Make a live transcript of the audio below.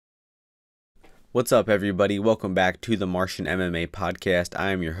What's up, everybody? Welcome back to the Martian MMA podcast.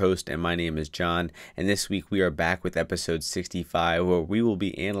 I am your host, and my name is John. And this week we are back with episode 65, where we will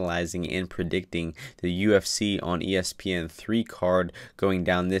be analyzing and predicting the UFC on ESPN 3 card going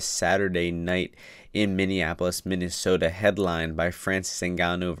down this Saturday night in Minneapolis, Minnesota, headlined by Francis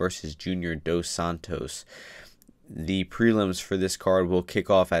Ngannou versus Junior Dos Santos. The prelims for this card will kick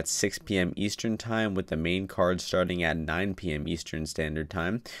off at 6 p.m. Eastern Time, with the main card starting at 9 p.m. Eastern Standard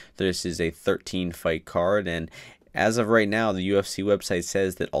Time. This is a 13-fight card, and as of right now, the UFC website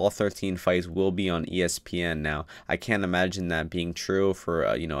says that all 13 fights will be on ESPN. Now, I can't imagine that being true for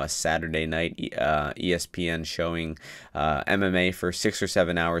a Saturday night ESPN showing MMA for 6 or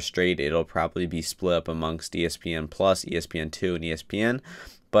 7 hours straight. It'll probably be split up amongst ESPN Plus, ESPN2, and ESPN.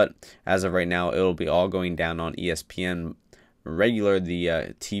 But as of right now, it'll be all going down on ESPN regular, the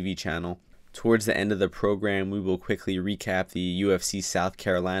TV channel. Towards the end of the program, we will quickly recap the UFC South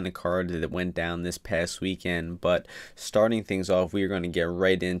Carolina card that went down this past weekend. But starting things off, we are going to get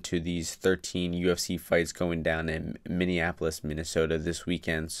right into these 13 UFC fights going down in Minneapolis, Minnesota this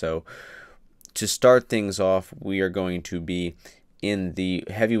weekend. So to start things off, we are going to be in the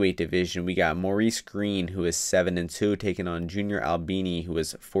heavyweight division. We got Greene, who is 7-2, taking on Junior Albini, who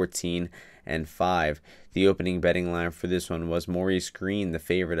is 14-5. The opening betting line for this one was Greene, the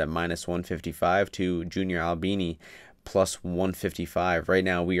favorite, at -155 to Junior Albini +155. Right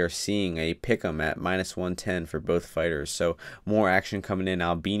now we are seeing a pick'em at -110 for both fighters. So more action coming in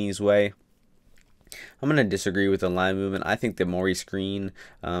Albini's way. I'm going to disagree with the line movement. I think that Greene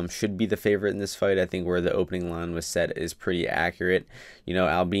should be the favorite in this fight. I think where the opening line was set is pretty accurate. You know,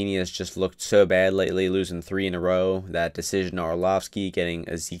 Albini has just looked so bad lately, losing 3 in a row. That decision to Arlovsky, getting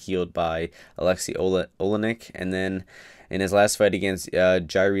Ezekiel'd by Alexei Olenek, and then in his last fight against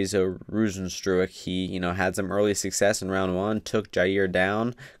Jairzo Rozenstruik, he had some early success in round 1, took Jair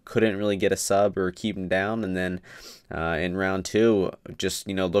down, couldn't really get a sub or keep him down, and then in round 2 just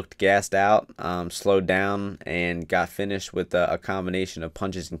looked gassed out, slowed down, and got finished with a combination of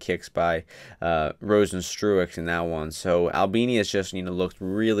punches and kicks by Rozenstruik in that one. So Albini has just looked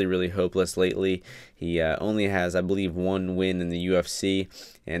really hopeless lately. He only has, I believe, 1 win in the UFC,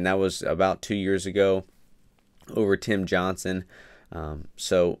 and that was about 2 years ago over Tim Johnson.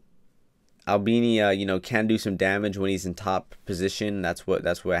 So Albini, can do some damage when he's in top position. That's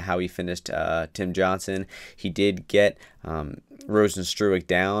how he finished Tim Johnson. He did get Rozenstruik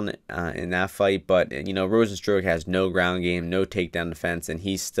down in that fight, but Rozenstruik has no ground game, no takedown defense, and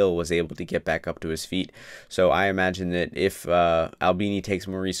he still was able to get back up to his feet. So I imagine that if Albini takes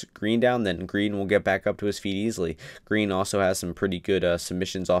Greene down, then Greene will get back up to his feet easily. Greene also has some pretty good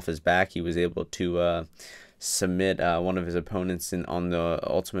submissions off his back. He was able to submit one of his opponents on the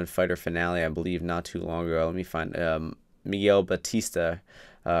Ultimate Fighter finale, I believe, not too long ago. Let me find Michel Batista,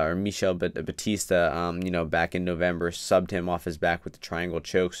 back in November, subbed him off his back with the triangle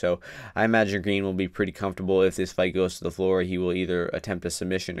choke. So I imagine Greene will be pretty comfortable. If this fight goes to the floor, he will either attempt a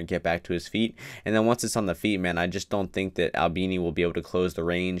submission or get back to his feet. And then once it's on the feet, man, I just don't think that Albini will be able to close the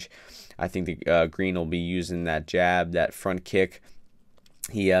range. I think that Greene will be using that jab, that front kick.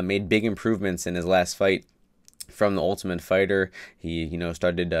 He made big improvements in his last fight from the Ultimate Fighter. He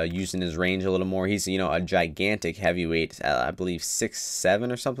started using his range a little more. He's a gigantic heavyweight, I believe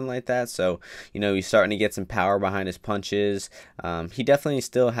 6'7" or something like that. So he's starting to get some power behind his punches. He definitely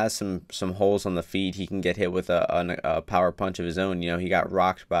still has some holes on the feet. He can get hit with a power punch of his own. He got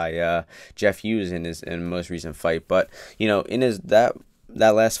rocked by Jeff Hughes in his most recent fight. But in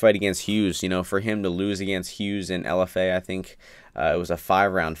that last fight against Hughes, for him to lose against Hughes in LFA, I think it was a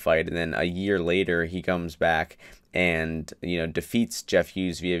 5-round fight, and then a year later he comes back and defeats Jeff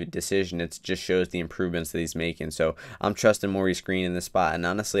Hughes via decision. It just shows the improvements that he's making. So I'm trusting Greene in this spot, and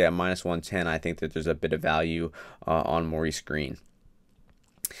honestly at -110, I think that there's a bit of value on Greene.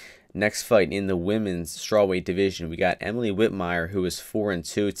 Next fight in the women's strawweight division, we got Emily Whitmire, who is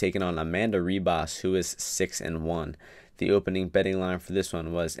 4-2, taking on Amanda Ribas, who is 6-1. The opening betting line for this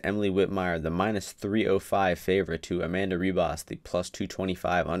one was Emily Whitmire, the -305 favorite, to Amanda Ribas, the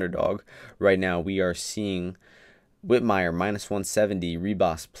 +225 underdog. Right now we are seeing Whitmire -170,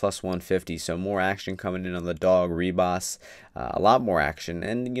 Ribas +150. So more action coming in on the dog, Ribas, a lot more action,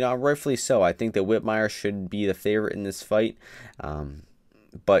 and rightfully so. I think that Whitmire should be the favorite in this fight.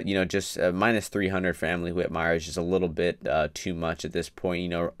 But just -300 for Emily Whitmire is just a little bit too much at this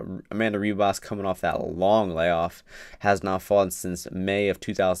point. Amanda Ribas, coming off that long layoff, has not fought since May of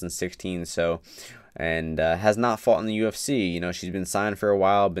 2016. So, and has not fought in the UFC. She's been signed for a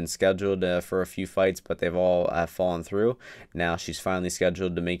while, been scheduled for a few fights, but they've all fallen through. Now she's finally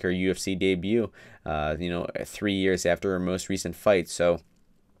scheduled to make her UFC debut. 3 years after her most recent fight. So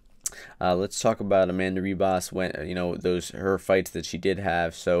Let's talk about Amanda Ribas. When her fights that she did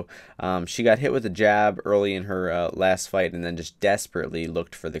have. So she got hit with a jab early in her last fight, and then just desperately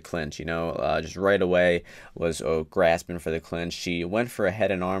looked for the clinch. Just right away was grasping for the clinch. She went for a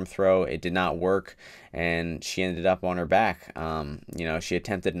head and arm throw. It did not work, and she ended up on her back. She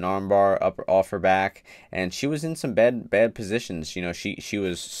attempted an armbar up off her back, and she was in some bad positions. She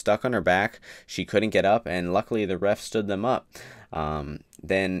was stuck on her back. She couldn't get up, and luckily the ref stood them up.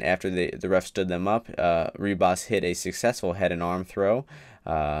 Then after the ref stood them up, Ribas hit a successful head and arm throw.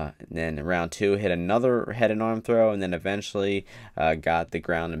 Then round 2 hit another head and arm throw, and then eventually got the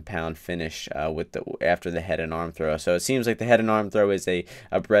ground and pound finish after the head and arm throw. So it seems like the head and arm throw is a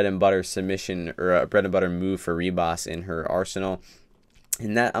bread and butter submission, or a bread and butter move for Ribas in her arsenal.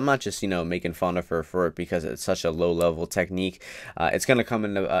 And that, I'm not just making fun of her for it because it's such a low level technique. It's going to come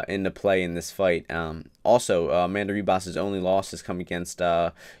into play in this fight. Also, Amanda Ribas's only loss has come against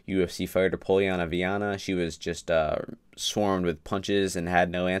UFC fighter Poliana Viana. She was just swarmed with punches and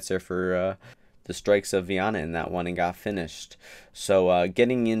had no answer for the strikes of Viana in that one, and got finished. So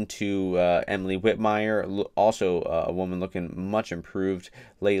getting into Emily Whitmire, also a woman looking much improved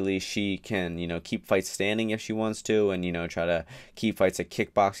lately. She can keep fights standing if she wants to, and try to keep fights at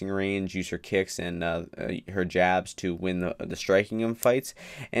kickboxing range, use her kicks and her jabs to win the striking of fights.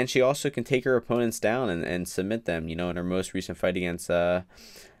 And she also can take her opponents down and submit them. In her most recent fight against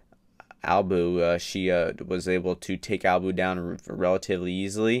Albu, she was able to take Albu down relatively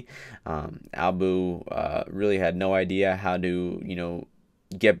easily. Albu really had no idea how to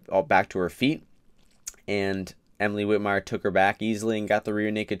get back to her feet, and Emily Whitmire took her back easily and got the rear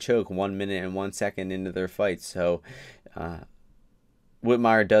naked choke 1 minute and 1 second into their fight. So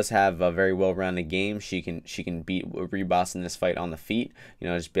Whitmire does have a very well-rounded game. She can beat Ribas in this fight on the feet,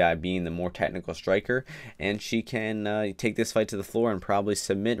 just by being the more technical striker, and she can take this fight to the floor and probably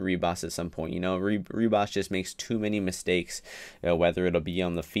submit Ribas at some point. Ribas just makes too many mistakes, whether it'll be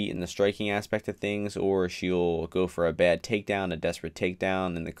on the feet in the striking aspect of things, or she'll go for a bad takedown, a desperate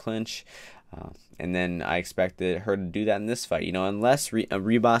takedown in the clinch. And then I expected her to do that in this fight. Unless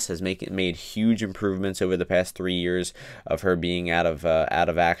Ribas has made huge improvements over the past 3 years of her being out of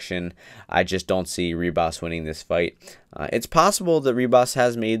action, I just don't see Ribas winning this fight. It's possible that Ribas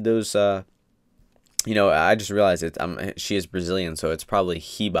has made those. I just realized she is Brazilian, so it's probably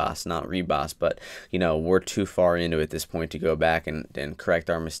Ribas, not Ribas. But we're too far into it at this point to go back and correct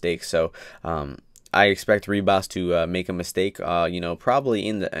our mistakes. So I expect Ribas to make a mistake, probably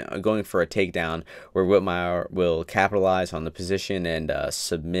in the going for a takedown, where Whitmire will capitalize on the position and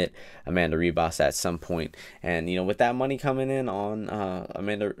submit Amanda Ribas at some point. And with that money coming in on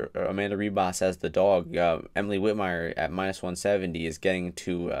Amanda Ribas as the dog, Emily Whitmire at -170 is getting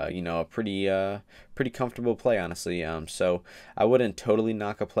to a pretty comfortable play, honestly. So I wouldn't totally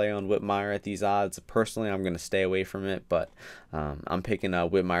knock a play on Whitmire at these odds. Personally, I'm going to stay away from it, but I'm picking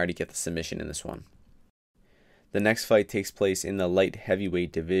Whitmire to get the submission in this one. The next fight takes place in the light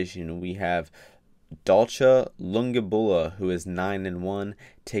heavyweight division. We have Dalcha Lungabula, who is 9-1,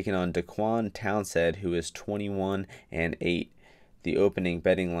 taking on Daquan Townsend, who is 21-8. The opening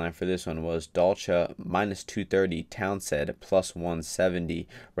betting line for this one was Dalcha -230, Townsend +170.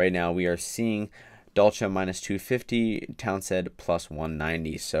 Right now we are seeing Dalcha -250, Townsend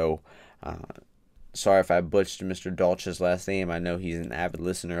 +190. So sorry if I butchered Mr. Dalcha's last name. I know he's an avid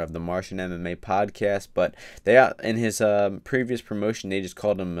listener of the Martian MMA podcast, but in his previous promotion, they just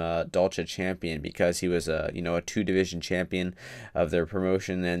called him Dalcha Champion because he was a 2-division champion of their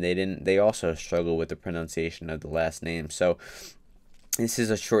promotion, and they also struggle with the pronunciation of the last name. So this is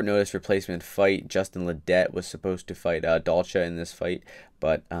a short notice replacement fight. Justin Ledette was supposed to fight Dalcha in this fight,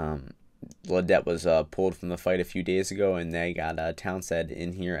 but Ledette was pulled from the fight a few days ago, and they got Townsend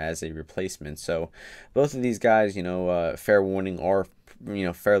in here as a replacement. So both of these guys, fair warning, are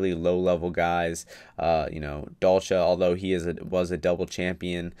fairly low-level guys. Dalcha, although he was a double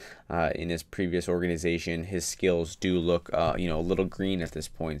champion in his previous organization, his skills do look a little green at this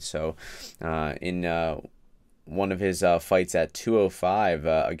point. So in one of his fights at 205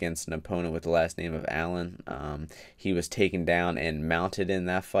 against an opponent with the last name of Allen, he was taken down and mounted in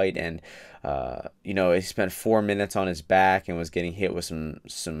that fight, and he spent 4 minutes on his back and was getting hit with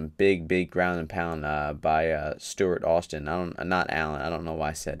some big ground and pound by Stuart Austin. Not Allen. I don't know why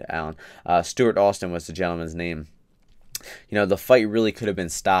I said Allen. Stuart Austin was the gentleman's name. the fight really could have been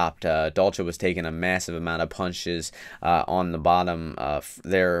stopped. Dalcha was taking a massive amount of punches on the bottom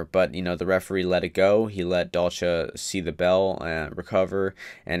there, but the referee let it go. He let Dalcha see the bell and recover,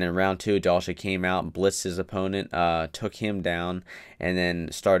 and in round 2, Dalcha came out, blitzed his opponent, took him down, and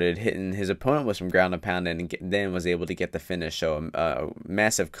then started hitting his opponent with some ground and pound, and then was able to get the finish. So a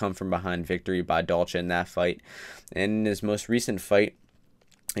massive come from behind victory by Dalcha in that fight. And in his most recent fight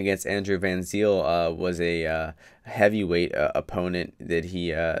against Andrew Van Zyl was a heavyweight opponent that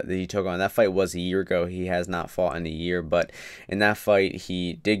he took on. That fight was a year ago. He has not fought in a year, but in that fight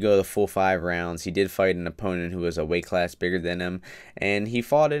he did go the full 5 rounds. He did fight an opponent who was a weight class bigger than him, and he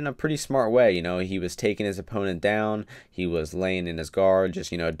fought in a pretty smart way. He was taking his opponent down. He was laying in his guard,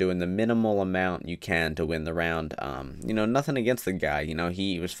 just doing the minimal amount you can to win the round. Nothing against the guy.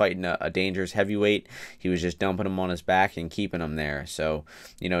 He was fighting a dangerous heavyweight. He was just dumping him on his back and keeping him there. So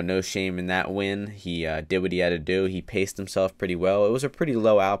no shame in that win. He did what he had to do. He paced himself pretty well. It was a pretty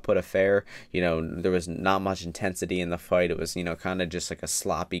low output affair. There was not much intensity in the fight. It was, kind of just like a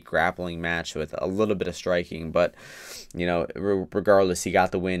sloppy grappling match with a little bit of striking. But, regardless, he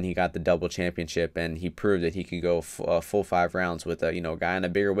got the win. He got the double championship, and he proved that he could go full 5 rounds with a, guy in a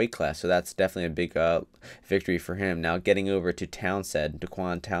bigger weight class. So that's definitely a big victory for him. Now getting over to Townsend,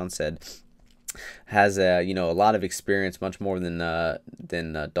 has a lot of experience, much more than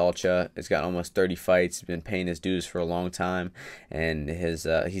Dalcha. He's got almost 30 fights. He's been paying his dues for a long time, and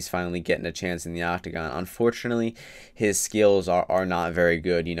he's finally getting a chance in the octagon. Unfortunately, his skills are not very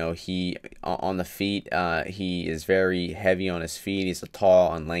good. He on the feet, he is very heavy on his feet. He's a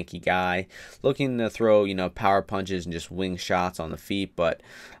tall and lanky guy, looking to throw power punches and just wing shots on the feet, but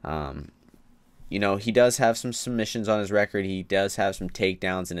he does have some submissions on his record. He does have some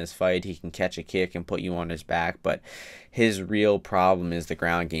takedowns in his fight. He can catch a kick and put you on his back, but his real problem is the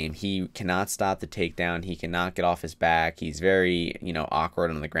ground game. He cannot stop the takedown. He cannot get off his back. He's very,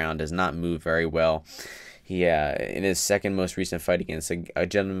 awkward on the ground, does not move very well. He, in his second most recent fight against a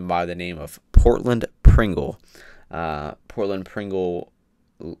gentleman by the name of Portland Pringle,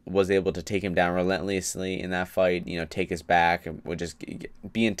 was able to take him down relentlessly in that fight, take his back, and would just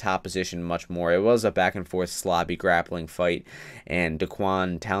be in top position much more. It was a back and forth sloppy grappling fight, and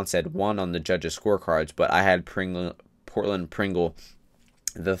Townsend won on the judges' scorecards, but I had Portland Pringle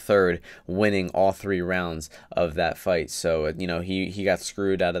the third winning all 3 rounds of that fight. So he got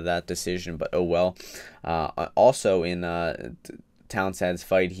screwed out of that decision, but oh well. Also in Townsend's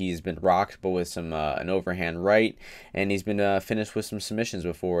fight, he's been rocked, but with some an overhand right, and he's been finished with some submissions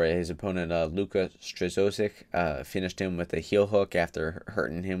before. His opponent, Luka Strzozic, finished him with a heel hook after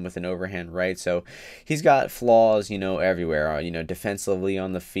hurting him with an overhand right. So he's got flaws, everywhere. Defensively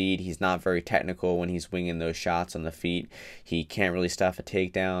on the feet, he's not very technical when he's winging those shots on the feet. He can't really stuff a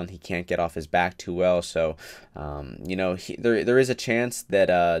takedown. He can't get off his back too well. So, there is a chance that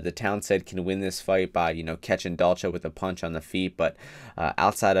the Townsend can win this fight by catching Dalcha with a punch on the feet, but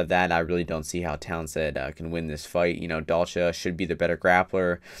outside of that, I really don't see how Townsend can win this fight. Dalcha should be the better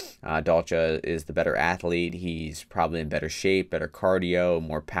grappler. Dalcha is the better athlete. He's probably in better shape, better cardio,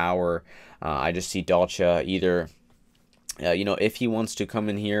 more power. I just see Dalcha either if he wants to come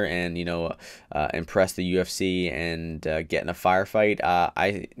in here and impress the UFC and get in a firefight,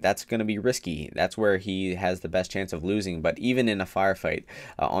 that's going to be risky. That's where he has the best chance of losing. But even in a firefight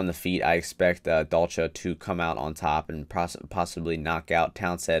on the feet, I expect Dalcha to come out on top and possibly knock out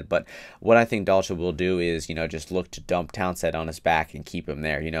Townsend. But what I think Dalcha will do is just look to dump Townsend on his back and keep him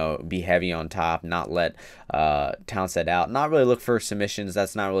there. Be heavy on top, not let Townsend out, not really look for submissions.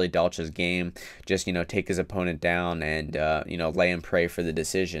 That's not really Dalcha's game. Just take his opponent down and lay and pray for the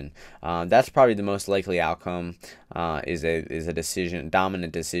decision. That's probably the most likely outcome, is a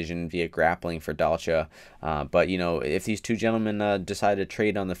dominant decision via grappling for Dalcha. But if these two gentlemen decide to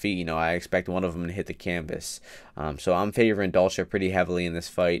trade on the feet, I expect one of them to hit the canvas. So I'm favoring Dalcha pretty heavily in this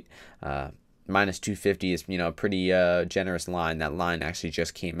fight. Minus 250 is a pretty generous line. That line actually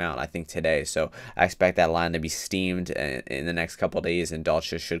just came out, I think, today. So I expect that line to be steamed in the next couple of days, and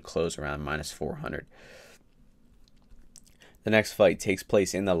Dalcha should close around minus 400. The next fight takes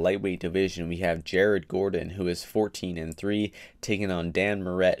place in the lightweight division. We have Jared Gordon, who is 14-3, taking on Dan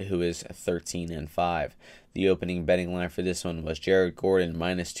Moret, who is 13-5. The opening betting line for this one was Jared Gordon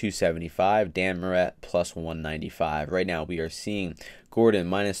minus 275, Dan Moret plus 195. Right now we are seeing Gordon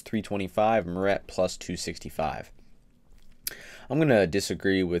minus 325, Moret plus 265. I'm going to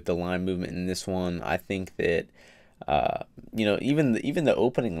disagree with the line movement in this one. I think that Even the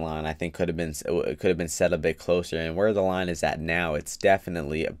opening line I think could have been set a bit closer, and where the line is at now, it's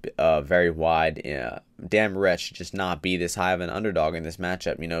definitely very wide. Dan Moret should just not be this high of an underdog in this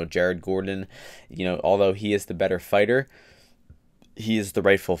matchup. Jared Gordon, although he is the better fighter, he is the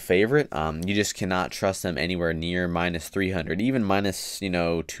rightful favorite. You just cannot trust him anywhere near minus 300, even minus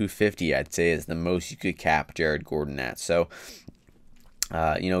 250. I'd say is the most you could cap Jared Gordon at. So.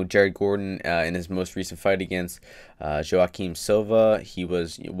 Jared Gordon in his most recent fight against Joaquim Silva, he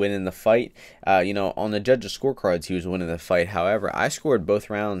was winning the fight. On the judges' scorecards, he was winning the fight. However, I scored both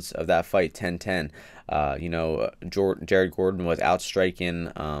rounds of that fight 10-10. Jared Gordon was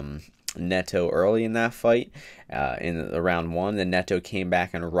outstriking Neto early in that fight in the round one. Then Neto came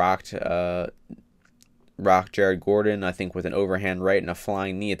back and rocked Jared Gordon, I think, with an overhand right and a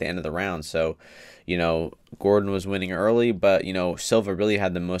flying knee at the end of the round. So, Gordon was winning early, but, Silva really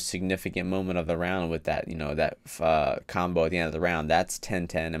had the most significant moment of the round with that, combo at the end of the round. That's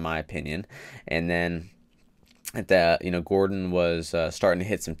 10-10 in my opinion. And then at that, Gordon was starting to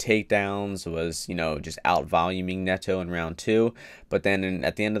hit some takedowns, was, just out-voluming Neto in round two. But then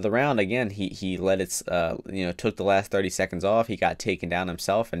at the end of the round, again, he let it, took the last 30 seconds off. He got taken down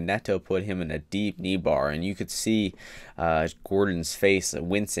himself, and Neto put him in a deep knee bar. And you could see Gordon's face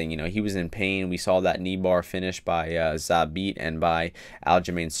wincing. He was in pain. We saw that knee bar finish by Zabit and by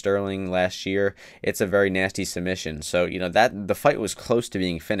Aljamain Sterling last year. It's a very nasty submission. So, that the fight was close to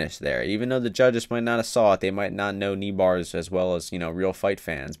being finished there. Even though the judges might not have saw it, they might not know knee bars as well as, real fight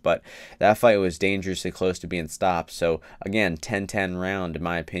fans. But that fight was dangerously close to being stopped. So, again, 10-10 round in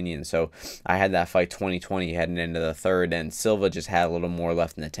my opinion. So I had that fight 20-20 heading into the third, and Silva just had a little more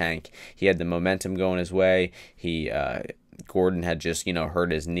left in the tank. He had the momentum going his way. Gordon had just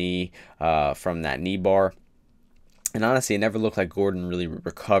hurt his knee from that knee bar. And honestly, it never looked like Gordon really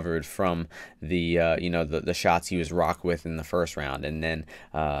recovered from the the shots he was rocked with in the first round. And then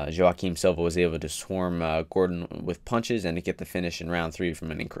Joaquim Silva was able to swarm Gordon with punches and to get the finish in round three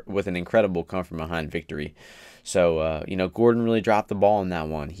with an incredible come from behind victory. So Gordon really dropped the ball in that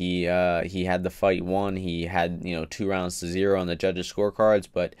one. He had the fight won. He had 2 rounds to 0 on the judges' scorecards,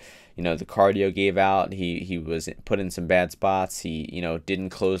 but the cardio gave out. He was put in some bad spots. He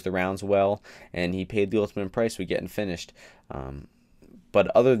didn't close the rounds well, and he paid the ultimate price with getting finished. But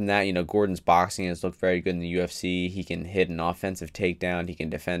other than that, Gordon's boxing has looked very good in the UFC. He can hit an offensive takedown. He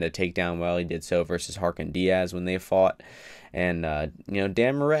can defend a takedown well. He did so versus Harkin Diaz when they fought. And,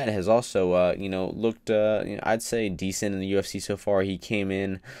 Dan Moret has also, looked, I'd say decent in the UFC so far. He came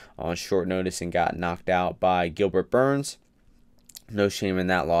in on short notice and got knocked out by Gilbert Burns. No shame in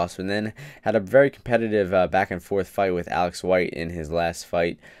that loss. And then had a very competitive back and forth fight with Alex White in his last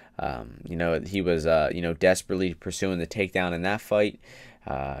fight. He was, desperately pursuing the takedown in that fight.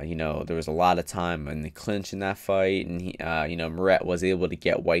 There was a lot of time in the clinch in that fight, and Moret was able to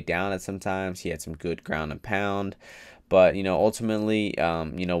get White down at some times. He had some good ground and pound. But, ultimately,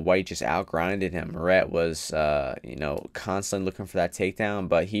 White just outgrinded him. Moret was, constantly looking for that takedown,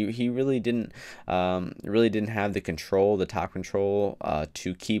 but he really didn't have the top control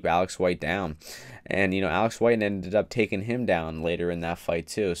to keep Alex White down. And, Alex White ended up taking him down later in that fight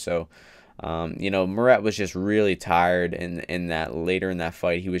too. So, Moret was just really tired in that later in that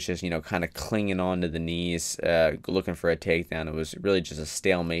fight. He was just, kind of clinging on to the knees, looking for a takedown. It was really just a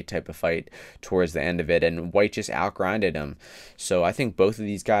stalemate type of fight towards the end of it, and White just outgrinded him. So I think both of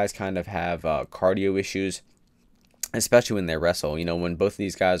these guys kind of have cardio issues, especially when they wrestle. When both of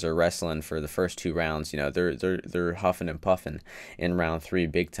these guys are wrestling for the first 2 rounds, they're huffing and puffing in round 3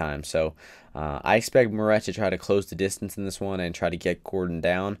 big time. So I expect Moret to try to close the distance in this one and try to get Gordon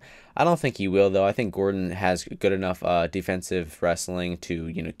down. I don't think he will, though. I think Gordon has good enough defensive wrestling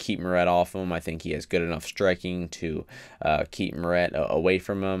to keep Moret off him. I think he has good enough striking to keep Moret away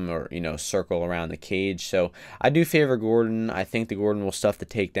from him, or circle around the cage. So I do favor Gordon. I think the Gordon will stuff the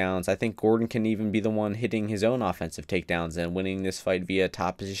takedowns. I think Gordon can even be the one hitting his own offensive takedowns and winning this fight via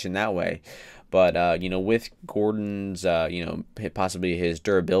top position that way. But, with Gordon's, possibly his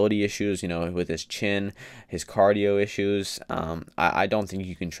durability issues, with his chin, his cardio issues, I don't think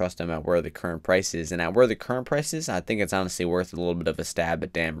you can trust him at where the current price is. And at where the current price is, I think it's honestly worth a little bit of a stab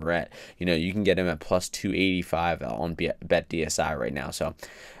at Dan Moret. You can get him at plus 285 on BetDSI right now. So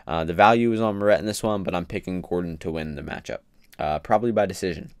the value is on Moret in this one, but I'm picking Gordon to win the matchup, probably by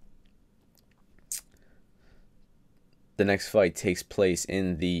decision. The next fight takes place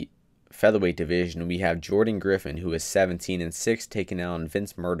in the featherweight division. We have Jordan Griffin, who is 17-6, taking on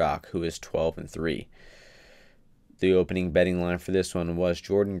Vince Murdock, who is 12-3. The opening betting line for this one was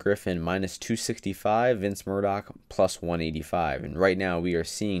Jordan Griffin minus 265, Vince Murdock plus 185. And right now we are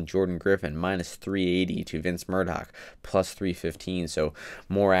seeing Jordan Griffin minus 380 to Vince Murdock plus 315. So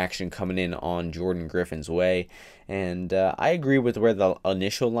more action coming in on Jordan Griffin's way. And I agree with where the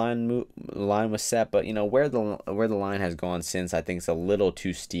initial line was set, but where the line has gone since, I think it's a little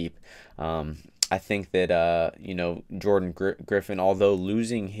too steep. I think that Jordan Griffin, although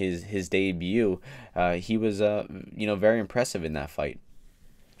losing his debut, he was very impressive in that fight.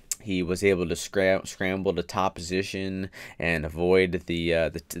 He was able to scramble to top position and avoid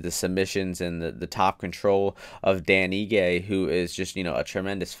the submissions and the top control of Dan Ige, who is just a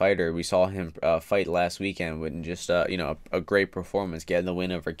tremendous fighter. We saw him fight last weekend with just a great performance, getting the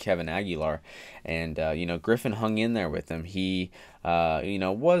win over Kevin Aguilar, and Griffin hung in there with him. He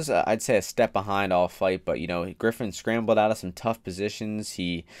was I'd say a step behind all fight, but Griffin scrambled out of some tough positions.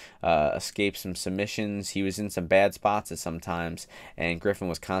 He escaped some submissions. He was in some bad spots at sometimes, and Griffin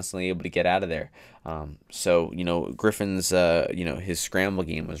was constantly able to get out of there. So Griffin's his scramble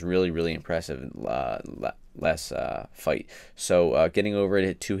game was really impressive last fight. So getting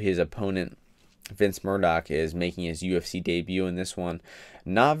over to his opponent, Vince Murdock, is making his UFC debut in this one.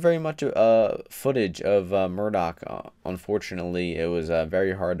 Not very much footage of Murdock. Unfortunately, it was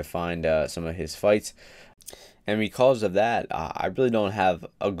very hard to find some of his fights. And because of that, I really don't have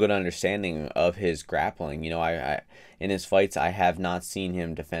a good understanding of his grappling. I in his fights, I have not seen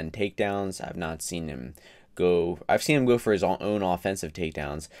him defend takedowns. I've not seen him go. I've seen him go for his own offensive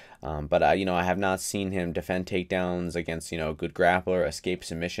takedowns, but I have not seen him defend takedowns against a good grappler, escape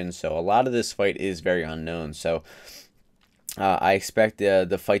submissions. So a lot of this fight is very unknown. So I expect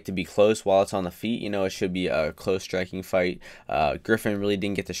the fight to be close while it's on the feet. It should be a close striking fight. Griffin really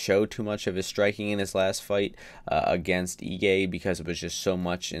didn't get to show too much of his striking in his last fight against Ige because it was just so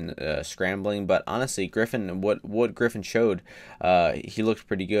much in scrambling. But honestly, Griffin, what Griffin showed, he looked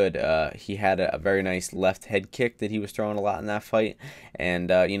pretty good. He had a very nice left head kick that he was throwing a lot in that fight.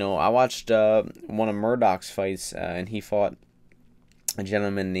 And I watched one of Murdock's fights, and he fought a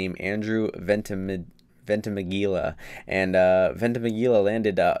gentleman named Andrew Ventimiglia, and Ventimiglia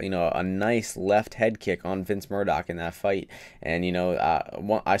landed a nice left head kick on Vince Murdock in that fight. And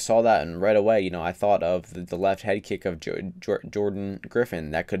I saw that, and right away I thought of the left head kick of Jordan Griffin.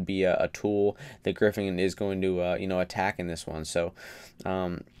 That could be a tool that Griffin is going to attack in this one. So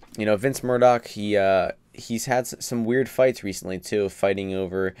Vince Murdock, he's had some weird fights recently too. Fighting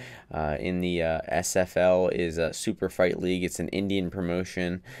over in the SFL is a Super Fight League. It's an Indian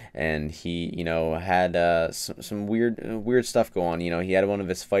promotion, and he had some weird stuff go on. He had one of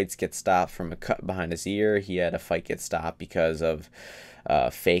his fights get stopped from a cut behind his ear. He had a fight get stopped because of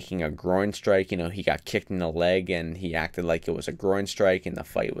faking a groin strike. He got kicked in the leg and he acted like it was a groin strike, and the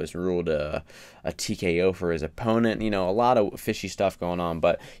fight was ruled a TKO for his opponent. A lot of fishy stuff going on,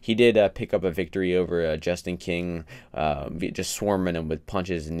 but he did pick up a victory over Justin King, just swarming him with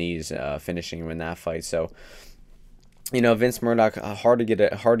punches and knees, finishing him in that fight. So Vince Murdock, hard to get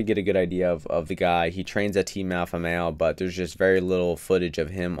a good idea of the guy. He trains at Team Alpha Male, but there's just very little footage of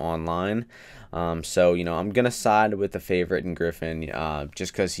him online. So I'm gonna side with the favorite in Griffin,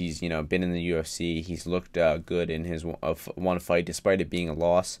 just because he's been in the UFC. He's looked good in his one fight, despite it being a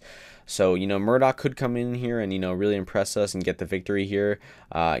loss. So Murdock could come in here and really impress us and get the victory here.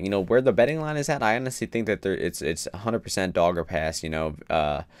 Where the betting line is at, I honestly think that it's 100% dog or pass.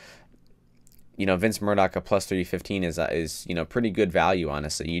 Vince Murdock at plus 315 is pretty good value,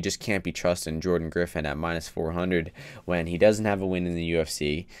 honestly. You just can't be trusting Jordan Griffin at minus 400 when he doesn't have a win in the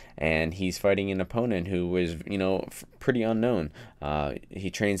UFC, and he's fighting an opponent who is pretty unknown.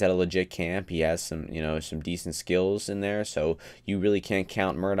 He trains at a legit camp. He has some decent skills in there, so you really can't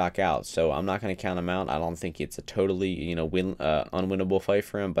count Murdock out. So I'm not going to count him out. I don't think it's a totally unwinnable fight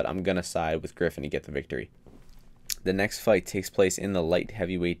for him, but I'm going to side with Griffin to get the victory. The next fight takes place in the light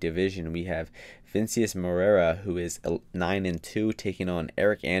heavyweight division. We have Vincius Moreira, who is 9-2, taking on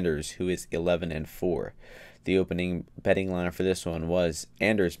Eric Anders, who is 11-4. The opening betting line for this one was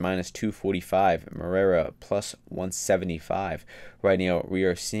Anders minus 245, Moreira plus 175. Right now we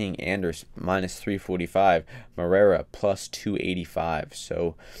are seeing Anders minus 345, Moreira plus 285.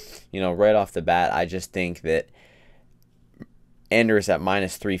 So, right off the bat, I just think that Anders at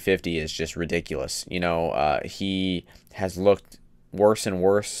minus 350 is just ridiculous. He has looked worse and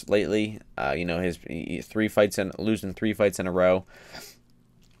worse lately. His losing 3 fights in a row.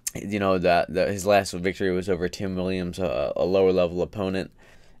 His last victory was over Tim Williams, a lower level opponent.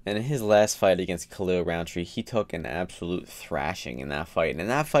 And in his last fight against Khalil Roundtree, he took an absolute thrashing in that fight. And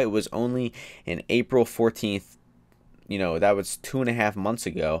that fight was only in April 14th, that was 2.5 months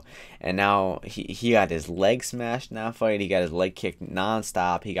ago, and now he got his leg smashed in that fight. He got his leg kicked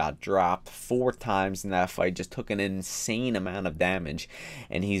nonstop. He got dropped 4 times in that fight. Just took an insane amount of damage,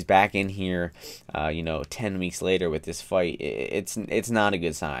 and he's back in here, 10 weeks later with this fight. It's not a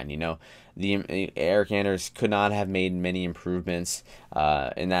good sign. Eryk Anders could not have made many improvements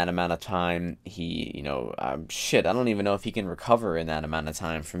in that amount of time. I don't even know if he can recover in that amount of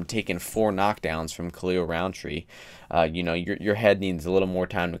time from taking 4 knockdowns from Khalil Roundtree. Your head needs a little more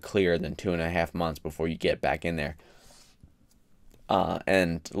time to clear than 2.5 months before you get back in there.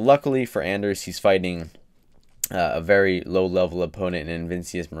 And luckily for Anders, he's fighting a very low-level opponent in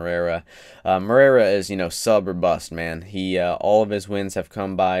Vincius Moreira. Moreira is, sub or bust, man. All of his wins have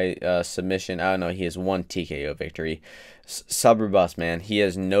come by submission. I don't know, he has 1 TKO victory. Sub or bust, man. He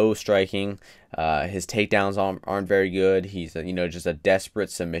has no striking. His takedowns aren't very good. He's, just a desperate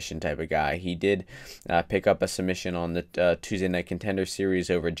submission type of guy. He did pick up a submission on the Tuesday Night Contender Series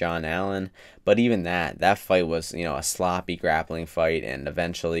over John Allen, but even that fight was, a sloppy grappling fight, and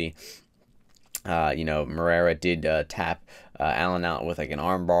eventually Moreira did tap Allen out with like an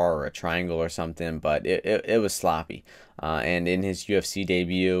armbar or a triangle or something, but it was sloppy. And in his UFC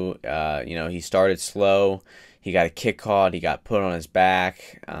debut, he started slow. He got a kick caught. He got put on his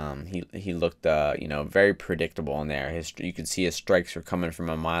back. He looked, very predictable in there. You could see his strikes were coming from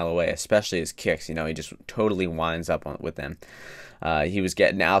a mile away, especially his kicks. He just totally winds up with them. He was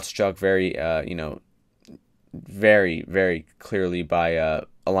getting outstruck very, very clearly by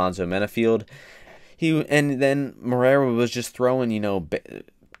Alonzo Menifield. And then Moreira was just throwing,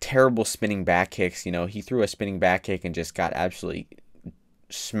 terrible spinning back kicks. He threw a spinning back kick and just got absolutely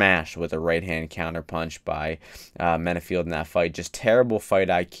smashed with a right hand counterpunch by Menifield in that fight. Just terrible fight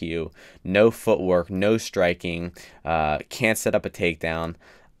IQ, no footwork, no striking, can't set up a takedown,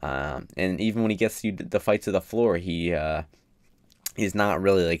 and even when he gets the fight to the floor, he's not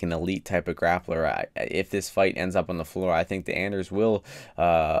really like an elite type of grappler. If this fight ends up on the floor, I think the Anders will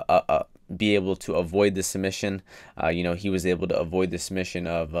be able to avoid the submission. He was able to avoid the submission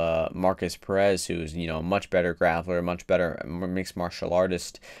of Marcus Perez, who's, a much better grappler, much better mixed martial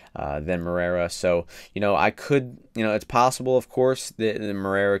artist than Moreira. So, it's possible, of course, that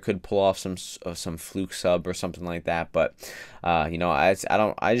Moreira could pull off some fluke sub or something like that. But, I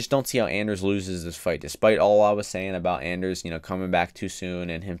just don't see how Anders loses this fight, despite all I was saying about Anders, coming back too soon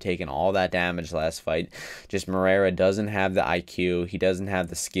and him taking all that damage last fight. Just Moreira doesn't have the IQ. He doesn't have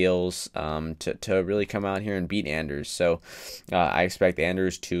the skills to really come out here and beat Anders. So I expect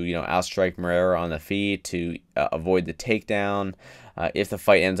Anders to outstrike Moreira on the feet, to avoid the takedown. If the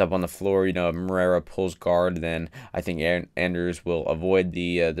fight ends up on the floor, if Moreira pulls guard, then I think Anders will avoid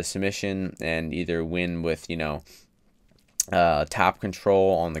the submission and either win with top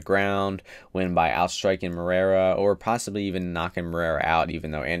control on the ground, win by outstriking Moreira, or possibly even knocking Moreira out,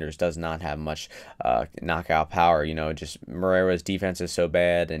 even though Anders does not have much knockout power. Just Moreira's defense is so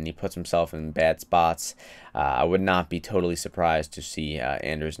bad and he puts himself in bad spots. I would not be totally surprised to see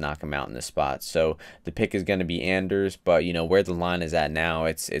Anders knock him out in this spot. So the pick is going to be Anders, but where the line is at now,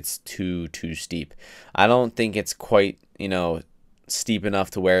 it's too steep. I don't think it's quite steep enough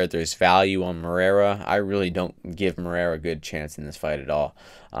to where there's value on Moreira. I really don't give Moreira a good chance in this fight at all.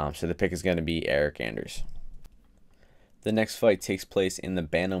 So the pick is going to be Eryk Anders. The next fight takes place in the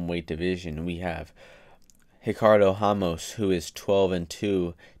bantamweight division. We have Ricardo Ramos, who is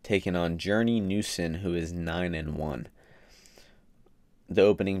 12-2, taking on Journey Newson, who is 9-1. The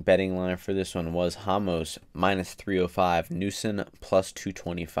opening betting line for this one was Ramos minus 305, Newson plus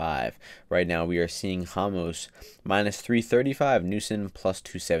 225. Right now we are seeing Ramos minus 335, Newson plus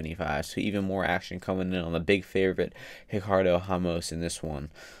 275. So even more action coming in on the big favorite Ricardo Ramos in this one.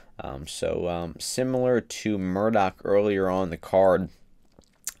 Similar to Murdock earlier on the card,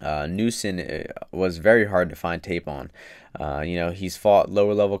 Newson was very hard to find tape on. He's fought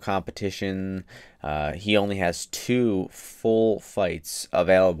lower level competition. He only has 2 full fights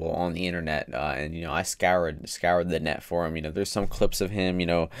available on the internet, and I scoured the net for him. There's some clips of him,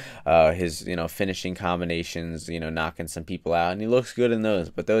 his finishing combinations, knocking some people out, and he looks good in those.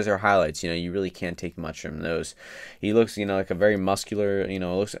 But those are highlights. You really can't take much from those. He looks, like a very muscular,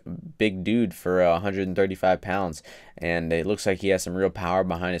 looks big dude for 135 pounds, and it looks like he has some real power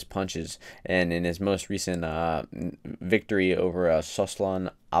behind his punches. And in his most recent victory over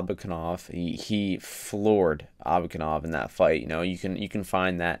Soslan Abukhanov, he floored Abukhanov in that fight. You can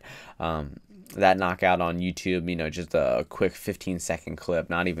find that that knockout on YouTube. Just a quick 15-second clip,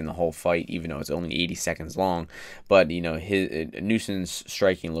 not even the whole fight, even though it's only 80 seconds long. But Newson's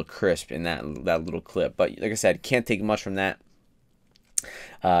striking looked crisp in that little clip. But like I said, can't take much from that.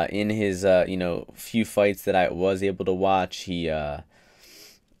 In his few fights that I was able to watch, he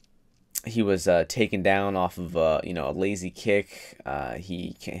was taken down off of a lazy kick.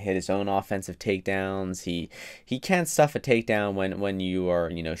 He can hit his own offensive takedowns. He can stuff a takedown when you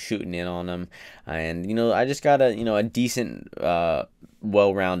are shooting in on him. And I just got a decent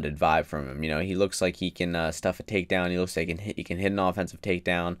well-rounded vibe from him. He looks like he can stuff a takedown. He looks like he can hit an offensive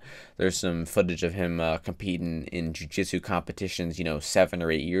takedown. There's some footage of him competing in jiu-jitsu competitions 7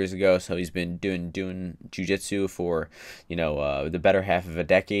 or 8 years ago. So he's been doing jiu-jitsu for the better half of a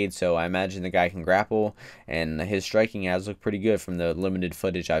decade. So I imagine the guy can grapple, and his striking has looked pretty good from the limited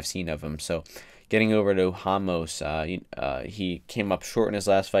footage I've seen of him. So getting over to Ramos, he came up short in his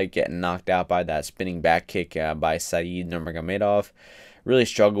last fight, getting knocked out by that spinning back kick by Said Nurmagomedov. Really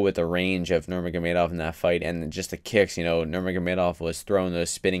struggled with the range of Nurmagomedov in that fight, and just the kicks. Nurmagomedov was throwing those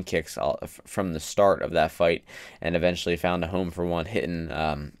spinning kicks from the start of that fight, and eventually found a home for one, hitting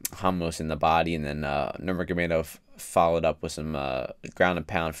Ramos in the body, and then Nurmagomedov followed up with some ground and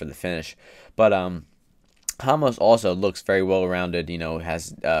pound for the finish. But Ramos also looks very well-rounded,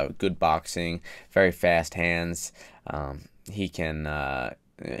 has good boxing, very fast hands. He can,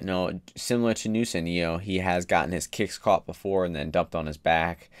 similar to Newson, he has gotten his kicks caught before and then dumped on his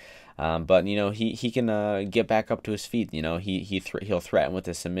back. But he can get back up to his feet. He'll threaten with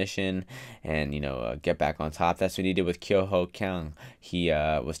a submission and get back on top. That's what he did with Kyoho Kyung. He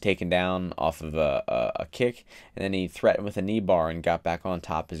was taken down off of a kick, and then he threatened with a knee bar and got back on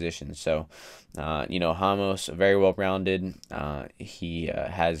top position. So Ramos, very well rounded. He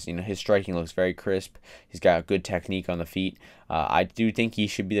has his striking looks very crisp. He's got good technique on the feet. I do think he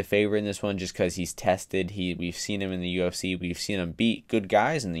should be the favorite in this one just because he's tested. We've seen him in the UFC. We've seen him beat good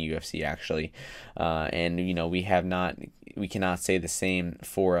guys in the UFC actually, and we cannot say the same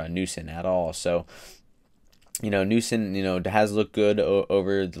for Newson at all. So Newson has looked good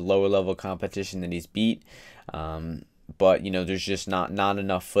over the lower level competition that he's beat. But there's just not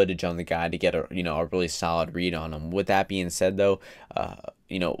enough footage on the guy to get a really solid read on him. With that being said, though,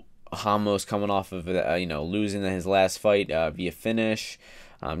 Ramos coming off of losing his last fight via finish,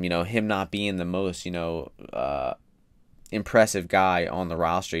 him not being the most impressive guy on the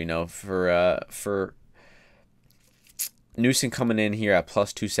roster, for Newson coming in here at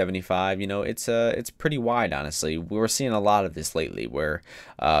plus 275, it's pretty wide, honestly. We're seeing a lot of this lately where,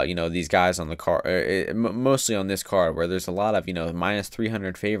 these guys on the card, mostly on this card, where there's a lot of, minus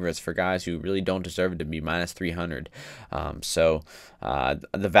 300 favorites for guys who really don't deserve to be minus 300. The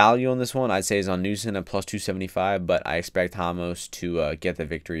value on this one, I'd say, is on Newson at plus 275, but I expect Ramos to get the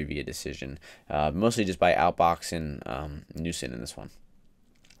victory via decision, mostly just by outboxing Newson in this one.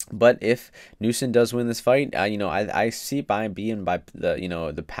 But if Newson does win this fight, I see it by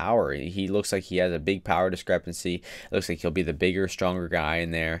the power. He looks like he has a big power discrepancy. It looks like he'll be the bigger, stronger guy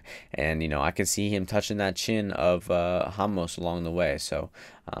in there, and I can see him touching that chin of Ramos along the way. So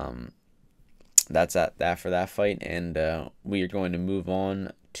that's that for that fight, and we are going to move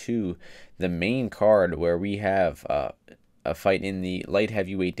on to the main card where we have a fight in the light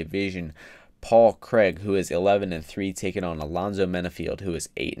heavyweight division. Paul Craig, who is 11-3, taking on Alonzo Menifield, who is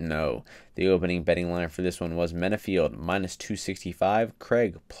 8-0. The opening betting line for this one was Menifield minus 265,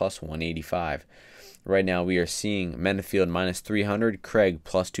 Craig plus 185. Right now we are seeing Menifield minus 300, Craig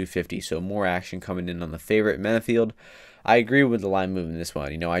plus 250. So more action coming in on the favorite Menifield. I agree with the line move in this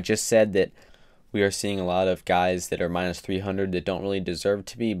one. I just said that we are seeing a lot of guys that are minus 300 that don't really deserve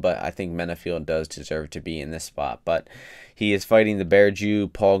to be, but I think Menifield does deserve to be in this spot. But he is fighting the Bear Jew,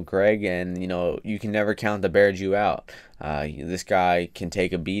 Paul Craig, and, you can never count the Bear Jew out. This guy can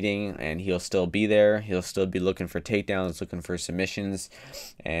take a beating, and he'll still be there. He'll still be looking for takedowns, looking for submissions,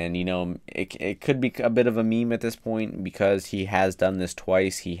 and, it could be a bit of a meme at this point because he has done this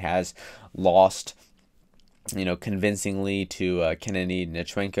twice. He has lost convincingly to Kennedy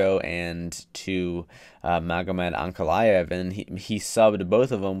Nechwenko and to Magomed Ankalaev, and he subbed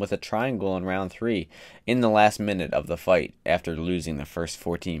both of them with a triangle in round 3 in the last minute of the fight after losing the first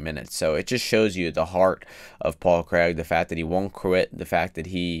 14 minutes. So it just shows you the heart of Paul Craig, the fact that he won't quit, the fact that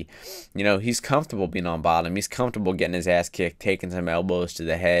he, he's comfortable being on bottom, he's comfortable getting his ass kicked, taking some elbows to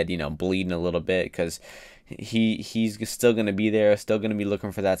the head, bleeding a little bit because he's still going to be there, still going to be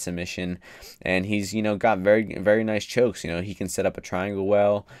looking for that submission, and he's got very, very nice chokes. He can set up a triangle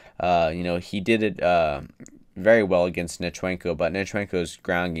well. He did it very well against Nechwenko, but Nechwenko's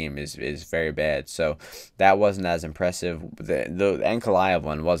ground game is very bad, so that wasn't as impressive. The Ankalaev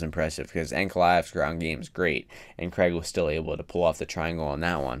one was impressive because Ankalaev's ground game is great, and Craig was still able to pull off the triangle on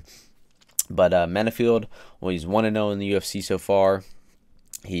that one. But Menifield, well, he's 1-0 in the UFC so far.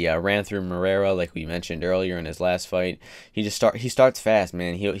 He ran through Moreira like we mentioned earlier in his last fight. He starts fast,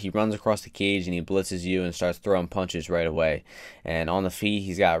 man. He runs across the cage and he blitzes you and starts throwing punches right away. And on the feet,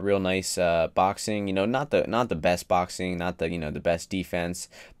 he's got real nice boxing. You know, not the best boxing, not the the best defense,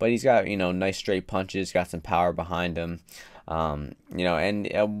 but he's got nice straight punches. Got some power behind him.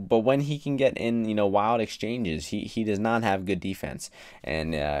 But when he can get in, wild exchanges, he does not have good defense.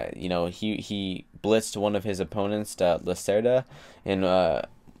 And he blitzed one of his opponents, Lacerda, in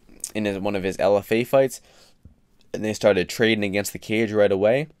one of his LFA fights, and they started trading against the cage right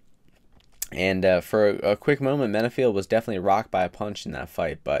away. And for a quick moment, Menifield was definitely rocked by a punch in that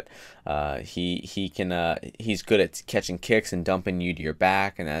fight, but he's good at catching kicks and dumping you to your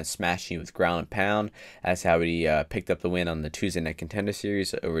back and smashing you with ground and pound. That's how he picked up the win on the Tuesday Night Contender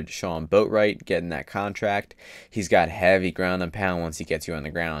Series over Sean Boatwright, getting that contract. He's got heavy ground and pound once he gets you on the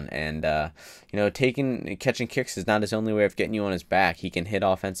ground, and catching kicks is not his only way of getting you on his back. He can hit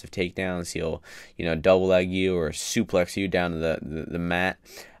offensive takedowns. He'll double leg you or suplex you down to the mat.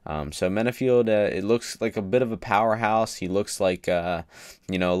 So Menifield, it looks like a bit of a powerhouse. He looks like, a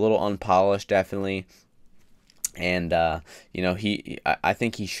little unpolished, definitely. And, I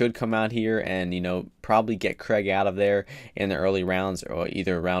think he should come out here and, probably get Craig out of there in the early rounds, or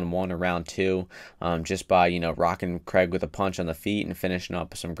either round 1 or round 2, just by, rocking Craig with a punch on the feet and finishing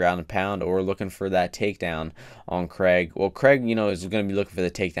up some ground and pound, or looking for that takedown on Craig. Well, Craig, is going to be looking for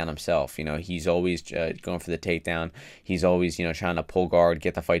the takedown himself. He's always going for the takedown. He's always, trying to pull guard,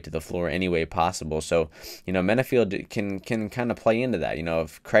 get the fight to the floor any way possible. So, Menifield can kind of play into that.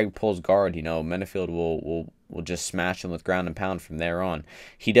 If Craig pulls guard, Menifield will just smash him with ground and pound from there on.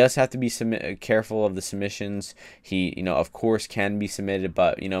 He does have to be careful of the submissions. He, of course, can be submitted,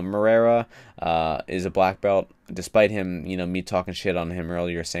 but, Moreira is a black belt. Despite him, me talking shit on him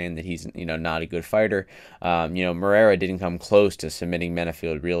earlier, saying that he's, not a good fighter, Moreira didn't come close to submitting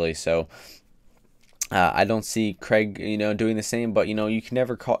Menifield, really, so I don't see Craig, doing the same, but, you can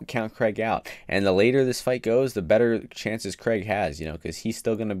never count Craig out. And the later this fight goes, the better chances Craig has, because he's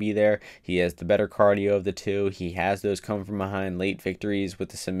still going to be there. He has the better cardio of the two. He has those come from behind late victories with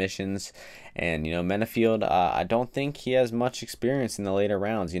the submissions. And, Menifield, I don't think he has much experience in the later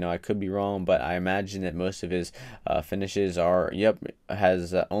rounds. I could be wrong, but I imagine that most of his finishes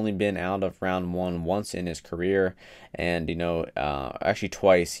has only been out of round 1 once in his career. And, actually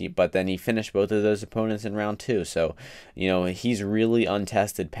twice. But then he finished both of those opponents in round 2. So, he's really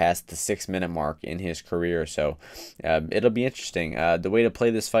untested past the 6-minute mark in his career. So, it'll be interesting. The way to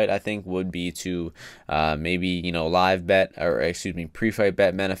play this fight, I think, would be to maybe, live bet, or excuse me, pre-fight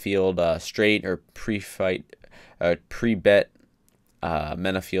bet Menifield straight, or pre-bet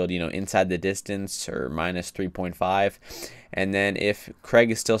Menifield, inside the distance, or minus 3.5. And then if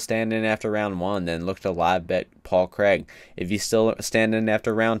Craig is still standing after round 1, then look to live bet Paul Craig. If he's still standing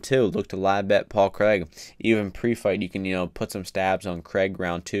after round 2, look to live bet Paul Craig. Even pre-fight, you can, put some stabs on Craig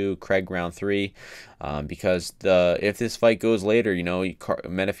round 2, Craig round 3, because if this fight goes later,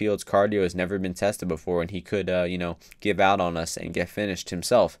 Menifield's cardio has never been tested before, and he could, give out on us and get finished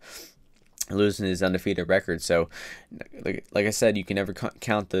himself, losing his undefeated record. So, like I said, you can never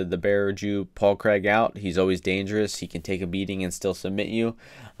count the Bear Jew Paul Craig out. He's always dangerous. He can take a beating and still submit you.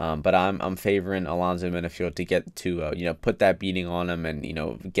 But I'm favoring Alonzo Menifield to get to put that beating on him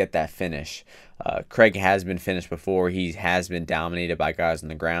and get that finish. Craig has been finished before. He has been dominated by guys on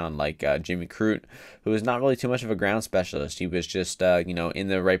the ground like Jimmy Crute, who is not really too much of a ground specialist. He was just in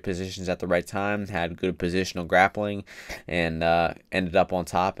the right positions at the right time, had good positional grappling, and ended up on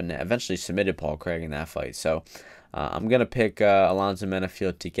top and eventually submitted Paul Craig in that fight. So I'm gonna pick Alonzo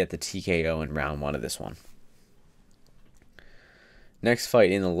Menifield to get the TKO in round 1 of this one. Next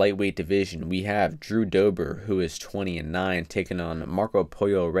fight in the lightweight division, we have Drew Dober, who is 20-9, taking on Marco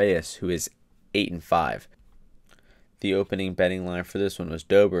Pollo Reyes, who is 8-5. The opening betting line for this one was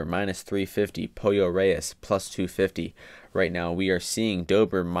Dober minus 350, Pollo Reyes plus 250. Right now we are seeing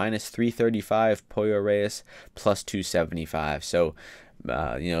Dober minus 335, Pollo Reyes plus 275. So,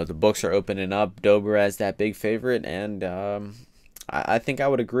 the books are opening up Dober as that big favorite, and I think I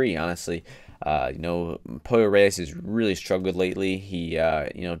would agree, honestly. Pollo Reyes has really struggled lately. He,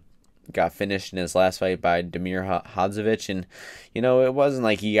 got finished in his last fight by Damir Hadzovic, and it wasn't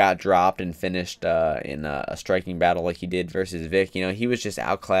like he got dropped and finished in a striking battle like he did versus Vic. He was just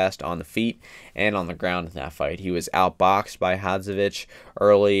outclassed on the feet and on the ground in that fight. He was outboxed by Hadzovic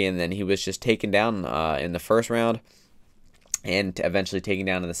early, and then he was just taken down in the first round. and eventually taken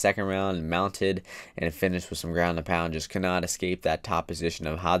down in the second round and mounted and finished with some ground and pound. Just could not escape that top position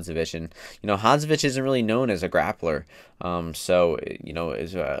of Hadzovic. And, Hadzovic isn't really known as a grappler. So,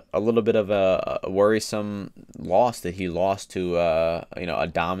 it's a little bit of a worrisome loss that he lost to, a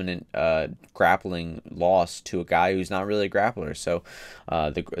dominant grappling loss to a guy who's not really a grappler. So,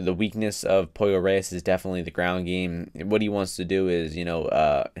 the weakness of Pollo Reyes is definitely the ground game. What he wants to do is,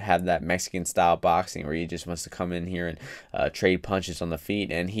 have that Mexican-style boxing where he just wants to come in here and trade punches on the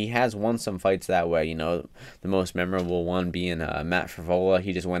feet, and he has won some fights that way. The most memorable one being Matt Frivola.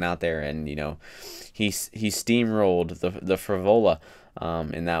 He just went out there and he steamrolled the Frivola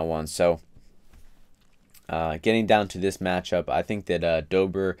in that one. So getting down to this matchup, I think that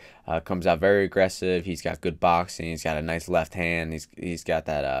Dober comes out very aggressive. He's got good boxing. He's got a nice left hand. He's got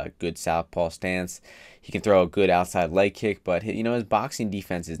that good southpaw stance. He can throw a good outside leg kick, but his boxing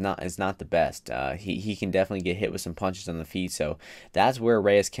defense is not the best. He can definitely get hit with some punches on the feet. So that's where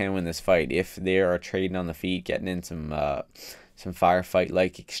Reyes can win this fight. If they are trading on the feet, getting in some firefight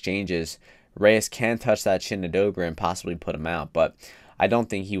like exchanges, Reyes can touch that chin to Dober and possibly put him out, but I don't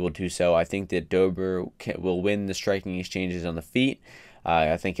think he will do so. I think that Dober will win the striking exchanges on the feet.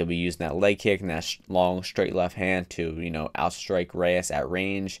 I think he'll be using that leg kick and that long straight left hand to outstrike Reyes at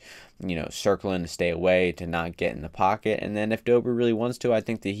range, circling to stay away, to not get in the pocket. And then if Dober really wants to, I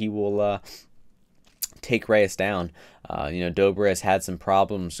think that he will take Reyes down. Dober has had some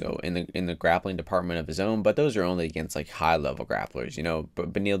problems in the grappling department of his own, but those are only against like high level grapplers.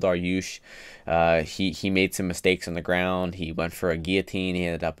 But Beneil Dariush, he made some mistakes on the ground. He went for a guillotine. He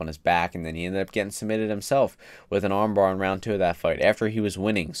ended up on his back, and then he ended up getting submitted himself with an armbar in round 2 of that fight after he was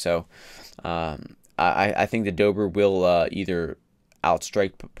winning. So I think that Dober will either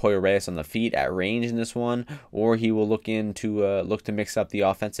outstrike Pollo Reyes on the feet at range in this one, or he will look to mix up the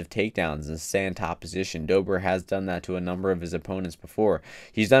offensive takedowns and stay in top position. Dober has done that to a number of his opponents before.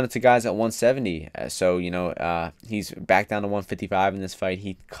 He's done it to guys at 170, so he's back down to 155 in this fight.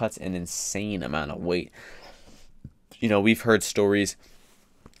 He cuts an insane amount of weight. We've heard stories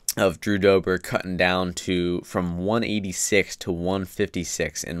of Drew Dober cutting down from 186 to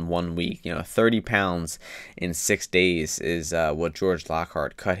 156 in 1 week. 30 pounds in 6 days is what George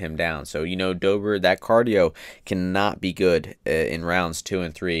Lockhart cut him down. So, Dober, that cardio cannot be good in rounds 2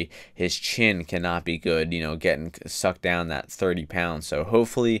 and 3. His chin cannot be good, getting sucked down that 30 pounds. So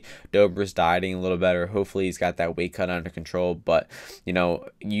hopefully Dober's dieting a little better. Hopefully he's got that weight cut under control. But,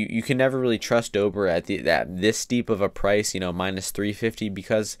 you can never really trust Dober at this steep of a price, minus 350,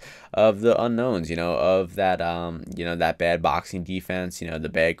 because of the unknowns, of that, that bad boxing defense, the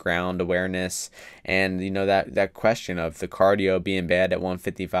bad ground awareness, and, that question of the cardio being bad at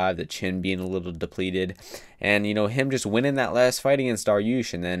 155, the chin being a little depleted, and, him just winning that last fight against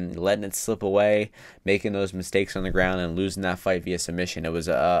Dariush and then letting it slip away, making those mistakes on the ground and losing that fight via submission. It was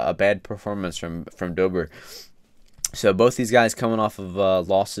a bad performance from Dober. So both these guys coming off of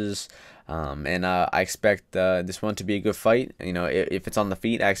losses. And I expect this one to be a good fight. If it's on the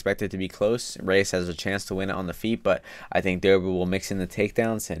feet, I expect it to be close. Reyes has a chance to win it on the feet, but I think Dober will mix in the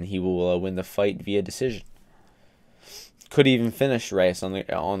takedowns and he will win the fight via decision. Could even finish Reyes on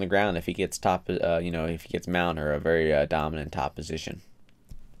the ground if he gets if he gets mount or a very dominant top position.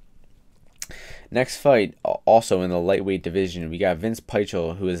 Next fight, also in the lightweight division, we got Vince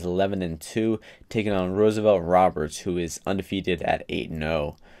Pichel, who is 11-2, taking on Roosevelt Roberts, who is undefeated at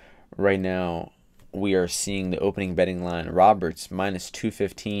 8-0. Right now, we are seeing the opening betting line: Roberts minus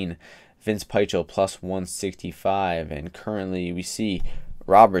 215, Vince Pichel plus 165, and currently we see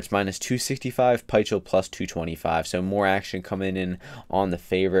Roberts minus 265, Pichel plus 225. So more action coming in on the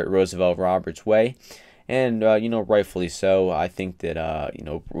favorite Roosevelt Roberts way, and rightfully so. I think that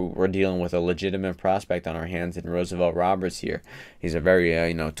we're dealing with a legitimate prospect on our hands in Roosevelt Roberts here. He's a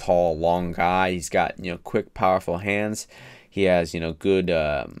very tall, long guy. He's got quick, powerful hands. He has good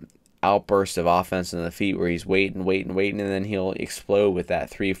outbursts of offense on the feet where he's waiting, and then he'll explode with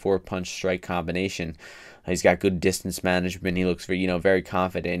that 3-4 punch strike combination. He's got good distance management. He looks very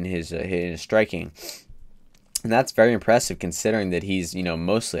confident in his striking. And that's very impressive considering that he's,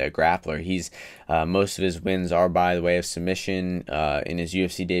 mostly a grappler. He's most of his wins are by the way of submission. In his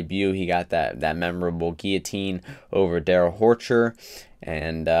UFC debut, he got that memorable guillotine over Daryl Horcher.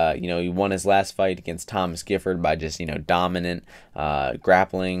 And, he won his last fight against Thomas Gifford by just, dominant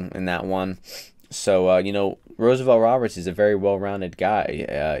grappling in that one. So, Roosevelt Roberts is a very well-rounded guy.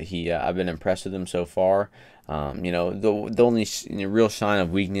 I've been impressed with him so far. The only real sign of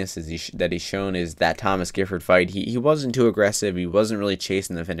weakness that he's shown is that Thomas Gifford fight. He wasn't too aggressive. He wasn't really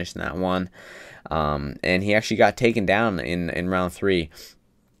chasing the finish in that one. And he actually got taken down in round 3.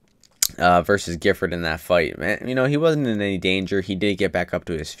 versus Gifford in that fight. Man, you know, he wasn't in any danger. He did get back up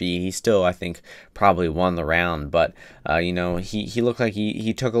to his feet. He still, I think, probably won the round. But, you know, he looked like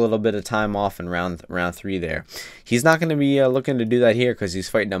he took a little bit of time off in round 3 there. He's not going to be looking to do that here because he's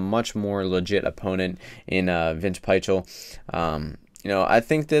fighting a much more legit opponent in Vince Pichel. You know, I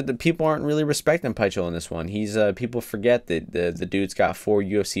think that the people aren't really respecting Pichel in this one. People forget that the dude's got 4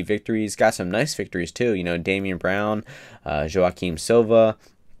 UFC victories. Got some nice victories, too. You know, Damian Brown, Joaquim Silva,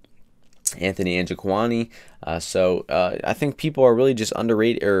 Anthony Ngannou. I think people are really just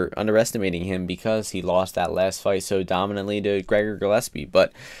underestimating him because he lost that last fight so dominantly to Gregor Gillespie.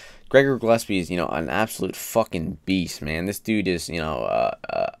 But Gregor Gillespie is, you know, an absolute fucking beast, man. This dude is, you know,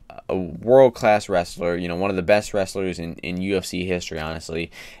 a world-class wrestler, you know, one of the best wrestlers in UFC history,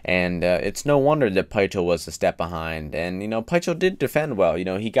 honestly. And it's no wonder that Pichel was a step behind. And, you know, Pichel did defend well. You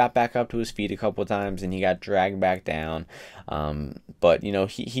know, he got back up to his feet a couple of times and he got dragged back down. But, you know,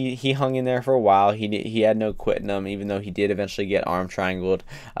 he hung in there for a while. He had no quitting him, even though he did eventually get arm triangled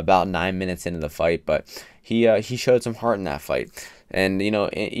about 9 minutes into the fight. But he showed some heart in that fight. And, you know,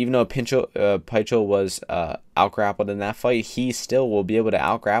 even though Pichel was out-grappled in that fight, he still will be able to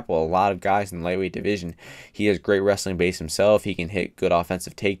out-grapple a lot of guys in the lightweight division. He has great wrestling base himself. He can hit good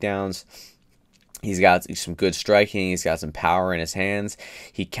offensive takedowns. He's got some good striking. He's got some power in his hands.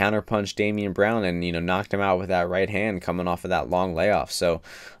 He counterpunched Damian Brown and, you know, knocked him out with that right hand coming off of that long layoff. So,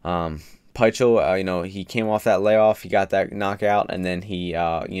 Pichel, you know, he came off that layoff. He got that knockout, and then he,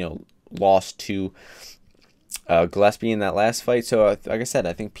 you know, lost to Gillespie in that last fight. So like I said,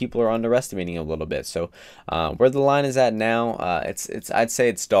 I think people are underestimating him a little bit. So where the line is at now, I'd say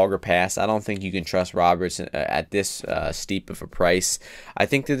it's dog or pass. I don't think you can trust Roberts at this steep of a price. I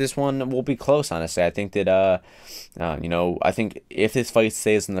think that this one will be close, honestly. I think that you know, I think if this fight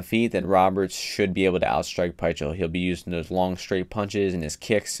stays on the feet, then Roberts should be able to outstrike Pichel. He'll be using those long straight punches and his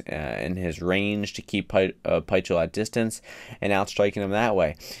kicks and his range to keep Pichel at distance and outstriking him that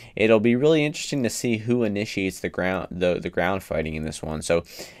way. It'll be really interesting to see who initiates the ground fighting in this one. So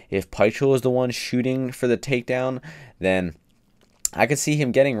if Pichel is the one shooting for the takedown, then I could see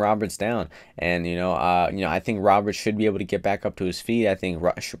him getting Roberts down, and you know, I think Roberts should be able to get back up to his feet. I think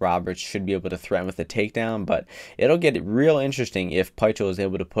Roberts should be able to threaten with a takedown, but it'll get real interesting if Pichel is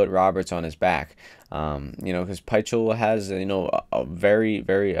able to put Roberts on his back. You know, because Pichel has, you know, a very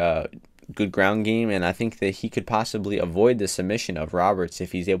good ground game, and I think that he could possibly avoid the submission of Roberts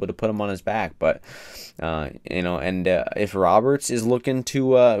if he's able to put him on his back. But you know, and if Roberts is looking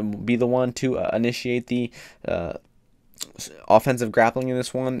to be the one to initiate the offensive grappling in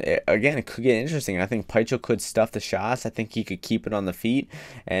this one, again, it could get interesting. I think Pichel could stuff the shots. I think he could keep it on the feet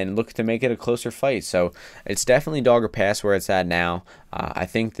and look to make it a closer fight. So it's definitely dog or pass where it's at now. I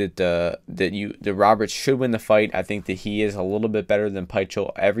think that the Roberts should win the fight. I think that he is a little bit better than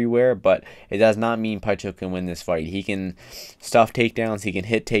Pichel everywhere, but it does not mean Pichel can win this fight. He can stuff takedowns, he can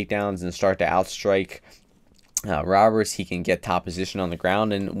hit takedowns and start to outstrike Roberts. He can get top position on the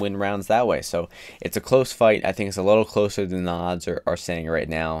ground and win rounds that way. So it's a close fight. I think it's a little closer than the odds are saying right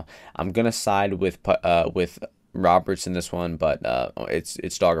now. I'm gonna side with Roberts in this one, but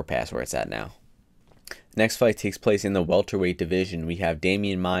it's dog or pass where it's at now. Next fight takes place in the welterweight division. We have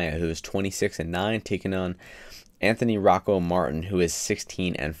Damian Maia, who is 26-9, taking on Anthony Rocco Martin, who is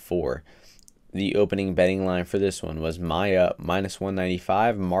 16-4. The opening betting line for this one was Maia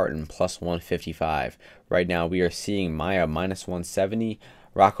 -195, Martin +155. Right now we are seeing Maia -170,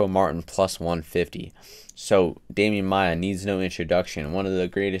 Rocco Martin +150. So Damian Maia needs no introduction. One of the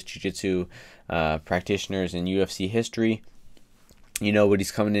greatest jiu-jitsu practitioners in UFC history. You know what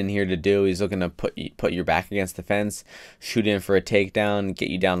he's coming in here to do. He's looking to put your back against the fence, shoot in for a takedown, get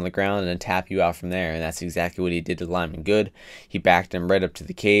you down on the ground, and then tap you out from there. And that's exactly what he did to Lyman Good. He backed him right up to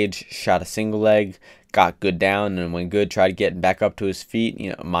the cage, shot a single leg, got Good down, and when Good tried getting back up to his feet,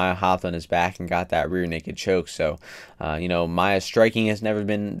 you know, Maia hopped on his back and got that rear naked choke. So, you know, Maia's striking has never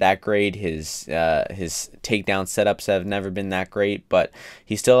been that great. His takedown setups have never been that great, but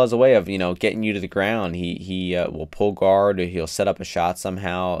he still has a way of, you know, getting you to the ground. He will pull guard, or he'll set up a shot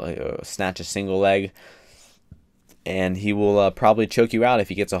somehow, snatch a single leg, and he will probably choke you out if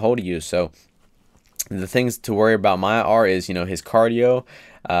he gets a hold of you. So the things to worry about Maia is, you know, his cardio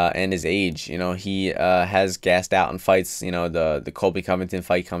and his age. You know, he has gassed out in fights. You know, the Colby Covington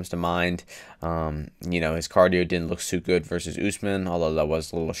fight comes to mind. You know, his cardio didn't look so good versus Usman, although that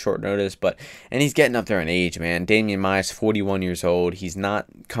was a little short notice. And he's getting up there in age, man. Damian Maia is 41 years old. He's not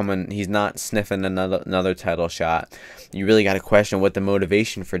sniffing another title shot. You really got to question what the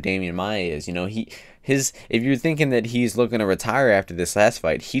motivation for Damian Maia is. You know, if you're thinking that he's looking to retire after this last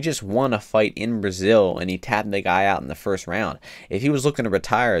fight, he just won a fight in Brazil and he tapped the guy out in the first round. If he was looking to retire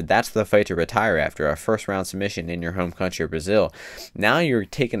retire, that's the fight to retire after a first-round submission in your home country of Brazil. Now you're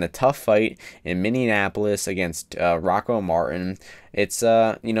taking a tough fight in Minneapolis against Rocco Martin. It's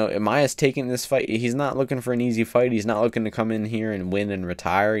Maia's taking this fight. He's not looking for an easy fight. He's not looking to come in here and win and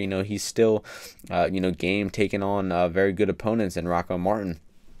retire. He's still game taking on very good opponents in Rocco Martin.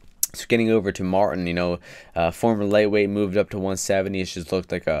 So getting over to Martin, former lightweight, moved up to 170. He's just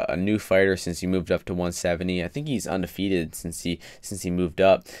looked like a new fighter since he moved up to 170. I think he's undefeated since he moved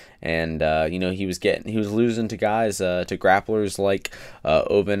up, and he was losing to guys, to grapplers like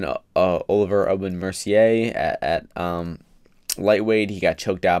Oliver Aubin Mercier at lightweight. He got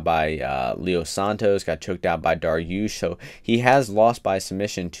choked out by Leo Santos, got choked out by Dariush, so he has lost by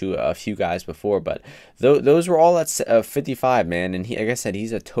submission to a few guys before, but those were all at 55, man. And like I said,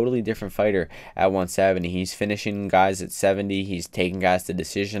 he's a totally different fighter at 170. He's finishing guys at 70. He's taking guys to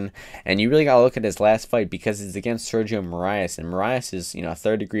decision, and you really got to look at his last fight because it's against Sergio Moreira, and Moreira is a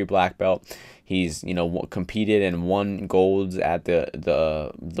third-degree black belt. He's competed and won golds at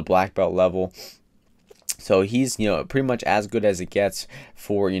the black belt level. So he's, pretty much as good as it gets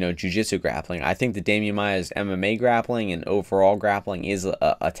for, jiu-jitsu grappling. I think that Damian Maia's MMA grappling and overall grappling is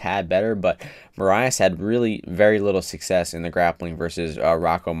a tad better, but Moreira had really very little success in the grappling versus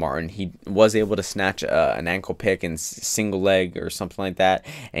Rocco Martin. He was able to snatch an ankle pick and single leg or something like that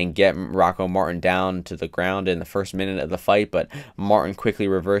and get Rocco Martin down to the ground in the first minute of the fight, but Martin quickly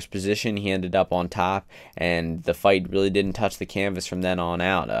reversed position. He ended up on top, and the fight really didn't touch the canvas from then on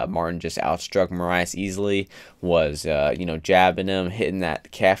out. Martin just outstruck Moreira easily, was jabbing him, hitting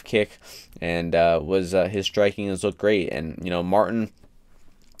that calf kick, and his striking has looked great. And Martin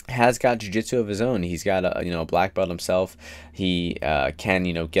has got jiu-jitsu of his own. He's got a black belt himself. He can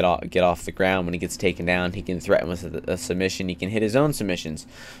get off the ground when he gets taken down. He can threaten with a submission. He can hit his own submissions.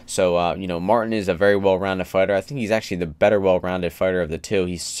 So Martin is a very well-rounded fighter. I think he's actually the better well-rounded fighter of the two.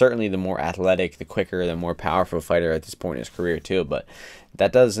 He's certainly the more athletic, the quicker, the more powerful fighter at this point in his career too. But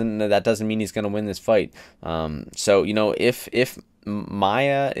that doesn't mean he's going to win this fight. So if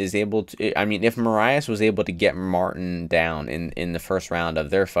Maia is able to, if Moreira was able to get Martin down in the first round of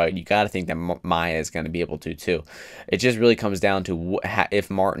their fight, you got to think that Maia is going to be able to too. It just really comes down to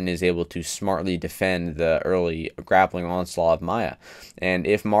if Martin is able to smartly defend the early grappling onslaught of Maia. And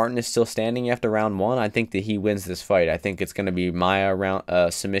if Martin is still standing after round one, I think that he wins this fight. I think it's going to be Maia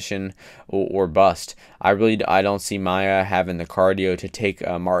round submission or bust. I don't see Maia having the cardio to take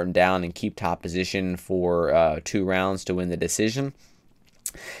Martin down and keep top position for 2 rounds to win the decision.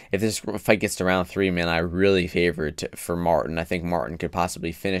 If this fight gets to round 3, man, I really favor it for Martin. I think Martin could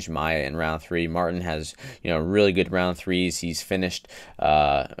possibly finish Maia in round 3. Martin has, really good round 3s. He's finished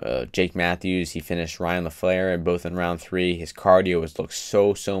Jake Matthews. He finished Ryan LaFleur, both in round 3. His cardio has looked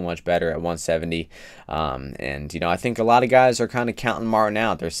so much better at 170. And I think a lot of guys are kind of counting Martin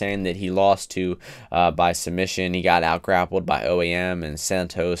out. They're saying that he lost to by submission. He got out-grappled by OAM and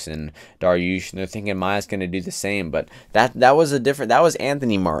Santos and Dariush, and they're thinking Maia's going to do the same. But that was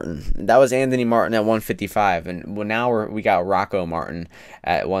Anthony Martin. That was Anthony Martin at 155, and now we got Rocco Martin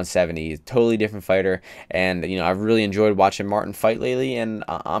at 170. He's a totally different fighter, and I've really enjoyed watching Martin fight lately, and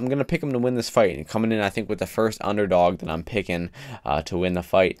I'm gonna pick him to win this fight. And coming in, I think, with the first underdog that I'm picking to win the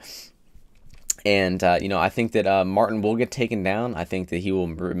fight. And, I think that Martin will get taken down. I think that he will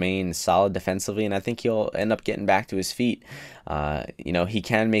remain solid defensively, and I think he'll end up getting back to his feet. He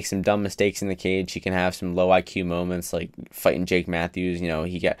can make some dumb mistakes in the cage. He can have some low IQ moments, like fighting Jake Matthews.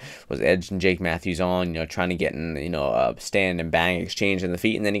 He was edging Jake Matthews on, trying to get in, a stand and bang exchange in the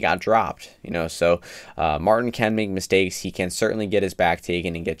feet, and then he got dropped. So Martin can make mistakes. He can certainly get his back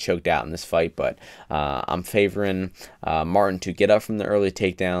taken and get choked out in this fight, but I'm favoring Martin to get up from the early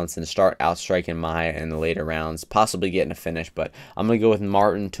takedowns and start outstriking Maia in the later rounds, possibly getting a finish, but I'm going to go with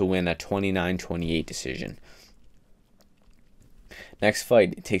Martin to win a 29-28 decision. Next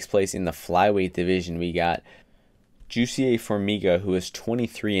fight takes place in the flyweight division. We got Jussier Formiga, who is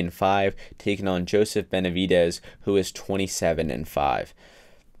 23-5, taking on Joseph Benavidez, who is 27-5.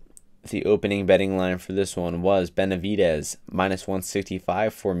 The opening betting line for this one was Benavidez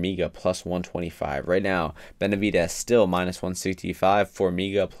 -165, Formiga +125. Right now, Benavidez still -165,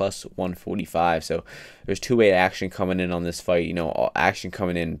 Formiga +145. So there's two-way action coming in on this fight. Action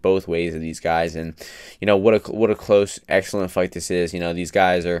coming in both ways of these guys, and what a close, excellent fight this is. These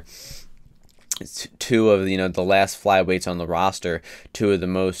guys are two of the last flyweights on the roster, two of the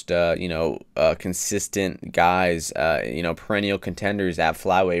most consistent guys, perennial contenders at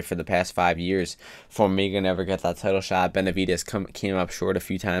flyweight for the past 5 years. Formiga never got that title shot. Benavidez came up short a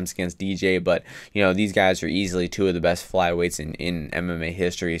few times against DJ, but these guys are easily two of the best flyweights in MMA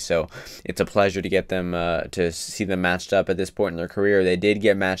history. So it's a pleasure to get them to see them matched up at this point in their career. They did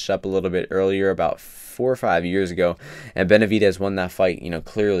get matched up a little bit earlier, about 4 or 5 years ago, and Benavidez won that fight.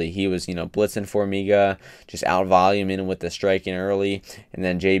 Clearly he was blitzing Formiga, just out voluming him with the striking early, and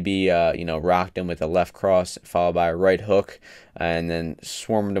then JB rocked him with a left cross followed by a right hook, and then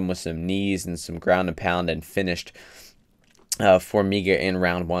swarmed him with some knees and some ground and pound, and finished Formiga in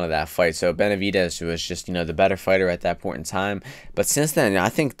round 1 of that fight. So Benavidez was just the better fighter at that point in time. But since then, I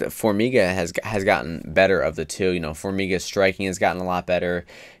think that Formiga has gotten better of the two. Formiga's striking has gotten a lot better.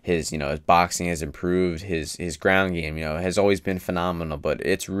 His his boxing has improved. His ground game has always been phenomenal, but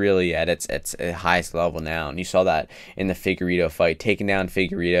it's really at its highest level now. And you saw that in the Figueiredo fight, taking down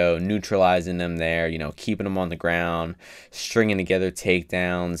Figueiredo, neutralizing them there. Keeping them on the ground, stringing together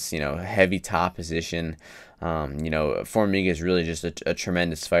takedowns. Heavy top position. Formiga is really just a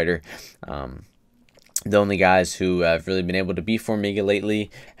tremendous fighter. The only guys who have really been able to beat Formiga lately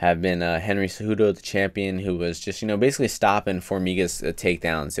have been Henry Cejudo, the champion, who was just basically stopping Formiga's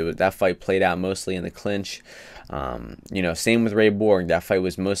takedowns. That fight played out mostly in the clinch. Same with Ray Borg. That fight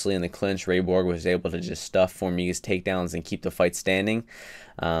was mostly in the clinch. Ray Borg was able to just stuff Formiga's takedowns and keep the fight standing.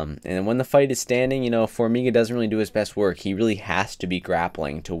 And when the fight is standing, Formiga doesn't really do his best work. He really has to be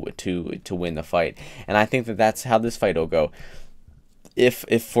grappling to win the fight. And I think that's how this fight will go. If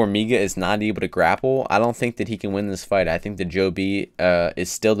Formiga is not able to grapple, I don't think that he can win this fight. I think that Joe B is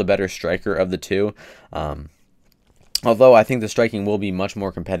still the better striker of the two. Although I think the striking will be much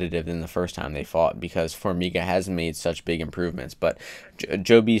more competitive than the first time they fought, because Formiga has made such big improvements. But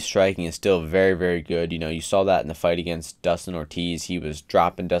Joe B's striking is still very, very good. You saw that in the fight against Dustin Ortiz. He was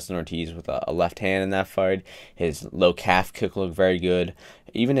dropping Dustin Ortiz with a left hand in that fight. His low calf kick looked very good.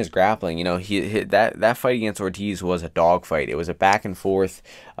 Even his grappling, he hit that fight against Ortiz was a dog fight. It was a back and forth.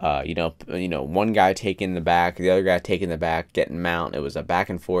 One guy taking the back, the other guy taking the back, getting mount. It was a back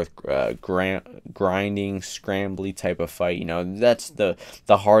and forth, grinding, scrambly type of fight. That's the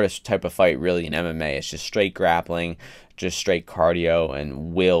hardest type of fight really in MMA. It's just straight grappling, just straight cardio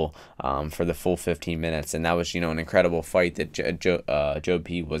and will for the full 15 minutes. And that was an incredible fight that Joe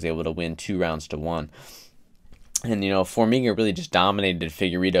P was able to win 2 rounds to 1. And Formiga really just dominated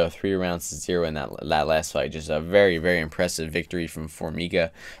Figueiredo 3-0 in that last fight. Just a very, very impressive victory from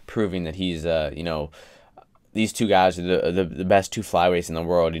Formiga, proving that he's these two guys are the best 2 flyweights in the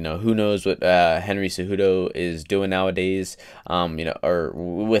world. Who knows what Henry Cejudo is doing nowadays? Or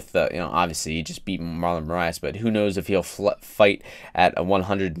with obviously he just beat Marlon Moraes, but who knows if he'll fight at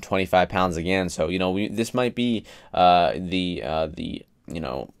 125 pounds again? So this might be the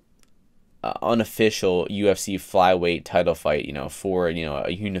unofficial UFC flyweight title fight, for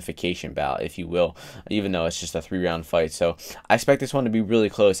a unification bout, if you will, even though it's just a 3-round fight. So I expect this one to be really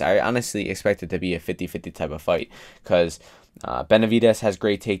close. I honestly expect it to be a 50-50 type of fight, because Benavidez has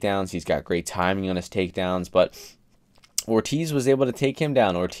great takedowns. He's got great timing on his takedowns, but Ortiz was able to take him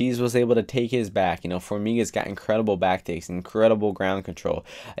down. Ortiz was able to take his back. Formiga's got incredible back takes, incredible ground control.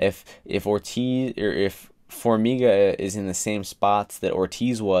 If Formiga is in the same spots that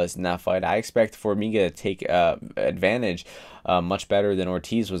Ortiz was in that fight, I expect Formiga to take advantage much better than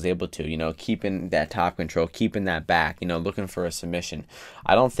Ortiz was able to, keeping that top control, keeping that back, looking for a submission.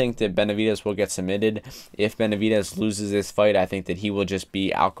 I don't think that Benavidez will get submitted. If Benavidez loses this fight, I think that he will just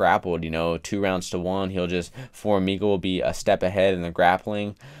be out-grappled, 2-1. Formiga will be a step ahead in the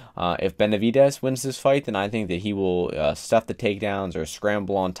grappling. If Benavidez wins this fight, then I think that he will stuff the takedowns or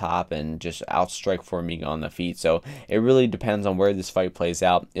scramble on top and just outstrike Formiga on the feet. So it really depends on where this fight plays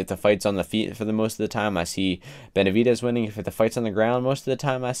out. If the fight's on the feet for the most of the time, I see Benavidez winning. If the fight's on the ground, most of the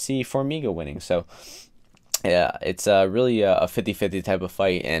time I see Formiga winning. So yeah, it's really a 50-50 type of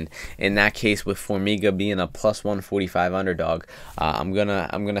fight, and in that case, with Formiga being a plus 145 underdog, I'm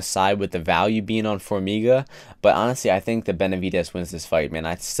gonna side with the value being on Formiga. But honestly, I think that Benavidez wins this fight, man.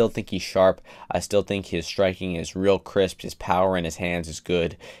 I still think he's sharp. I still think his striking is real crisp. His power in his hands is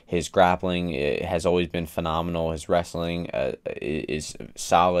good. His grappling has always been phenomenal. His wrestling is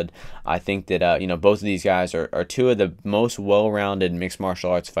solid. I think that both of these guys are 2 of the most well-rounded mixed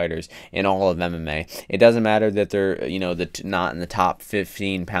martial arts fighters in all of MMA. It doesn't matter matter that they're, you know, not in the top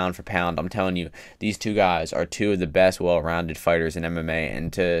 15 pound for pound. I'm telling you, these two guys are two of the best well-rounded fighters in MMA,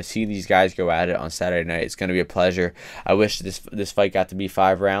 and to see these guys go at it on Saturday night, it's going to be a pleasure. I wish this fight got to be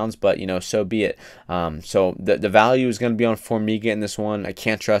 5 rounds, but you know, so be it. So the value is going to be on Formiga in this one. I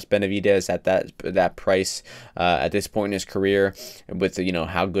can't trust Benavidez at that price at this point in his career, with you know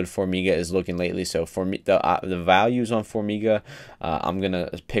how good Formiga is looking lately. So for me, the values on Formiga, I'm gonna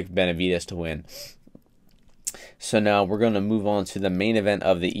pick Benavidez to win. So now we're going to move on to the main event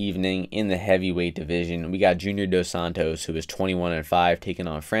of the evening in the heavyweight division. We got Junior Dos Santos, who is 21-5, taking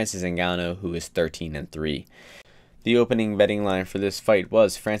on Francis Ngannou, who is 13-3. The opening betting line for this fight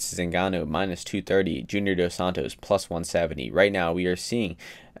was Francis Ngannou -230, Junior Dos Santos +170. Right now we are seeing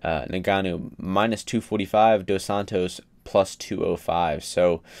Ngannou -245, Dos Santos +205.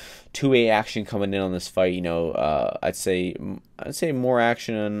 So 2-way action coming in on this fight. You know, I'd say more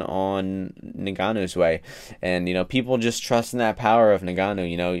action on Ngannou's way, and you know, people just trusting that power of Ngannou.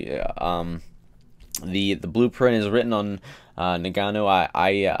 You know, the blueprint is written on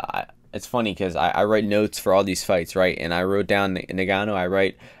Ngannou. It's funny because I write notes for all these fights, right? And I wrote down Ngannou. I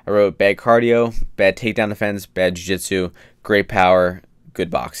wrote bad cardio, bad takedown defense, bad jiu-jitsu, great power, good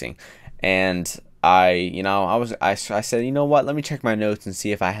boxing. And I said, you know what, let me check my notes and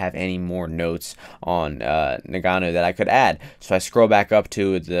see if I have any more notes on Ngannou that I could add. So I scroll back up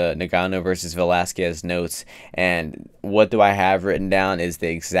to the Ngannou versus Velasquez notes, and what do I have written down is the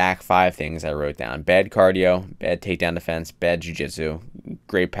exact 5 things I wrote down: bad cardio, bad takedown defense, bad jiu-jitsu,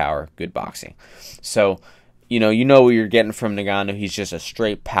 great power, good boxing. So you know what you're getting from Ngannou. He's just a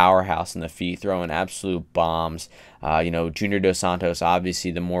straight powerhouse in the feet, throwing absolute bombs. You know, Junior Dos Santos, obviously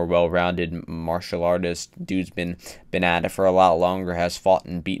the more well-rounded martial artist. Dude's been at it for a lot longer, has fought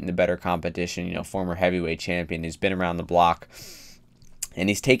and beaten the better competition. You know, former heavyweight champion. He's been around the block. And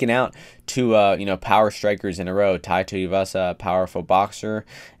he's taken out 2, you know, power strikers in a row. Tai Tuivasa, a powerful boxer,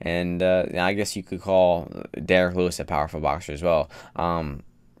 and I guess you could call Derek Lewis a powerful boxer as well.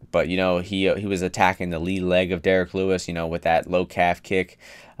 But you know, he was attacking the lead leg of Derek Lewis, you know, with that low calf kick,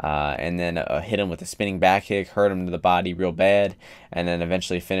 and then hit him with a spinning back kick, hurt him to the body real bad, and then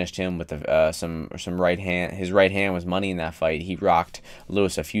eventually finished him with some right hand. His right hand was money in that fight. He rocked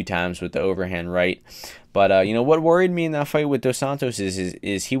Lewis a few times with the overhand right. But you know what worried me in that fight with Dos Santos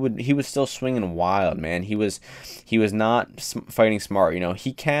is he was still swinging wild, man. He was not fighting smart. You know,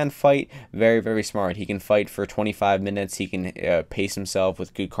 he can fight very, very smart. He can fight for 25 minutes. He can pace himself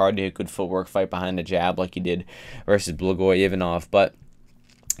with good cardio, good footwork, fight behind the jab like he did versus Blagoy Ivanov. But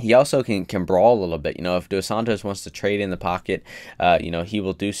he also can brawl a little bit. You know, if Dos Santos wants to trade in the pocket, you know, he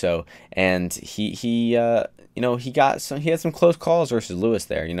will do so. And you know, he had some close calls versus Lewis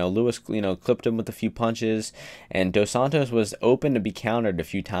there. You know, Lewis, you know, clipped him with a few punches, and Dos Santos was open to be countered a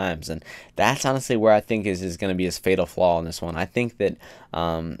few times, and that's honestly where I think is going to be his fatal flaw in this one. I think that,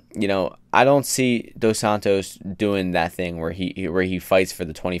 you know, I don't see Dos Santos doing that thing where he fights for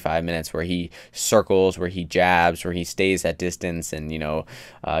the 25 minutes, where he circles, where he jabs, where he stays at distance, and you know,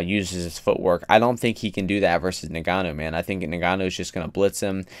 uses his footwork. I don't think he can do that versus Ngannou, man. I think Ngannou is just going to blitz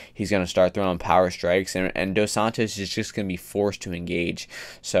him. He's going to start throwing power strikes, and Dos Santos is just going to be forced to engage.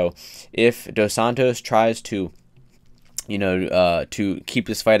 So if Dos Santos tries to, you know, to keep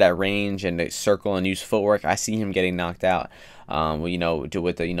this fight at range and to circle and use footwork, I see him getting knocked out. You know,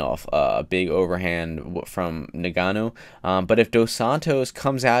 with a big overhand from Ngannou. But if Dos Santos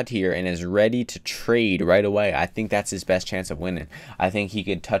comes out here and is ready to trade right away, I think that's his best chance of winning. I think he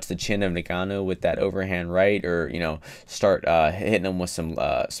could touch the chin of Ngannou with that overhand right, or you know, start hitting him with some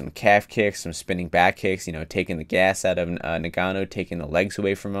calf kicks, some spinning back kicks. You know, taking the gas out of Ngannou, taking the legs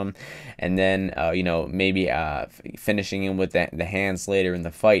away from him, and then you know, maybe finishing him with the hands later in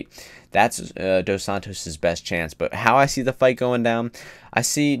the fight. That's Dos Santos' best chance. But how I see the fight going down, I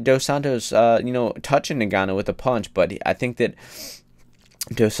see Dos Santos, you know, touching Ngannou with a punch. But I think that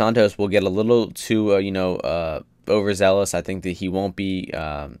Dos Santos will get a little too, you know, overzealous. I think that he won't be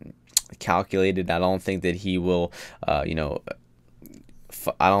calculated. I don't think that he will, you know,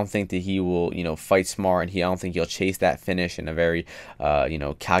 I don't think that he will, you know, fight smart, and I don't think he'll chase that finish in a very, you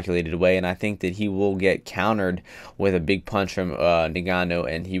know, calculated way. And I think that he will get countered with a big punch from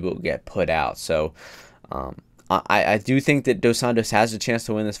Ngannou, and he will get put out. So I do think that Dos Santos has a chance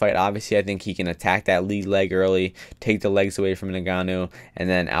to win this fight. Obviously, I think he can attack that lead leg early, take the legs away from Ngannou, and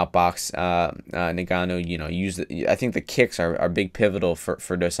then outbox Ngannou. You know, I think the kicks are big pivotal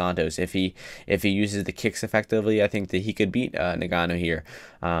for Dos Santos. If he uses the kicks effectively, I think that he could beat Ngannou here.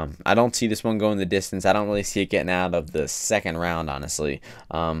 I don't see this one going the distance. I don't really see it getting out of the second round, honestly.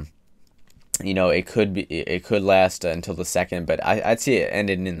 it could last until the second, but I'd see it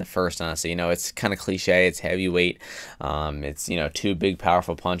ended in the first, honestly. It's kind of cliche. It's heavyweight. It's, two big,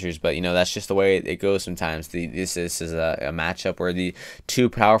 powerful punchers, but, that's just the way it goes sometimes. This is a matchup where the two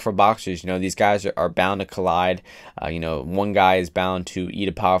powerful boxers, these guys are bound to collide. One guy is bound to eat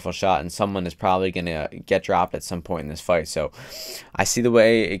a powerful shot, and someone is probably going to get dropped at some point in this fight. So I see the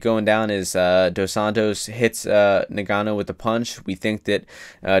way it going down is Dos Santos hits Ngannou with a punch. We think that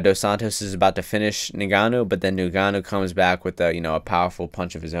Dos Santos is about to finish Ngannou, but then Ngannou comes back with a powerful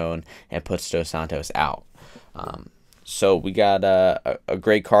punch of his own and puts Dos Santos out. So we got a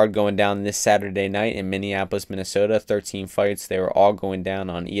great card going down this Saturday night in Minneapolis, Minnesota. 13 fights. They were all going down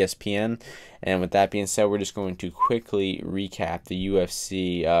on ESPN. And with that being said, we're just going to quickly recap the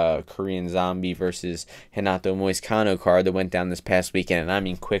UFC Korean Zombie versus Renato Moicano card that went down this past weekend. And I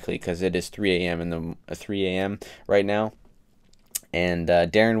mean quickly because it is 3 a.m. right now. And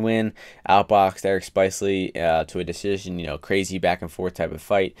Darren Wynn outboxed Eric Spicely to a decision, crazy back and forth type of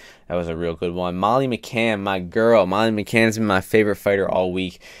fight. That was a real good one. Molly McCann, my girl. Molly McCann's been my favorite fighter all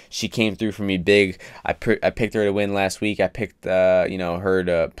week. She came through for me big. I picked her to win last week. I picked, her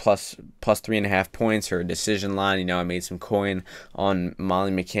to plus 3.5 points, her decision line. I made some coin on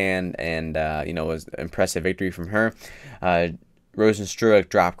Molly McCann, and, it was an impressive victory from her. Rosenstruck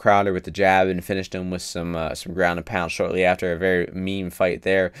dropped Crowder with the jab and finished him with some ground and pound shortly after. A very mean fight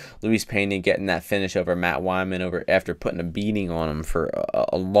there. Luis Pena getting that finish over Matt Wyman after putting a beating on him for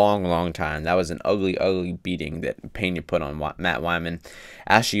a long time. That was an ugly beating that Pena put on Matt Wyman.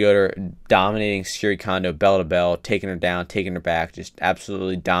 Ashley Yoder dominating Shuri Kondo bell to bell, taking her down, taking her back, just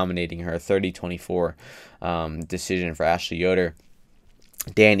absolutely dominating her. 30-24 decision for Ashley Yoder.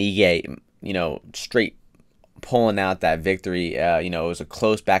 Dan Ige, straight pulling out that victory. It was a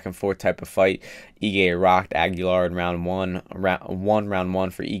close back and forth type of fight. Ige rocked Aguilar in round one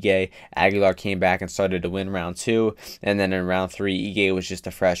for Ige. Aguilar came back and started to win round 2, and then in round 3, Ige was just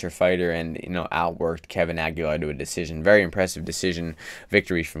a fresher fighter and outworked Kevin Aguilar to a decision. Very impressive decision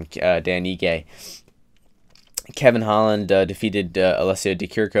victory from Dan Ige. Kevin Holland defeated Alessio Di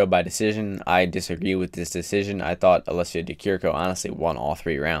Chirico by decision. I disagree with this decision. I thought Alessio Di Chirico honestly won all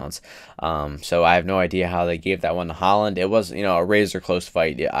 3 rounds. So I have no idea how they gave that one to Holland. It was, a razor close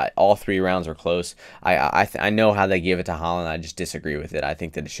fight. All 3 rounds were close. I know how they gave it to Holland. I just disagree with it. I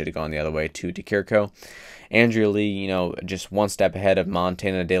think that it should have gone the other way to Di Chirico. Andrea Lee, just one step ahead of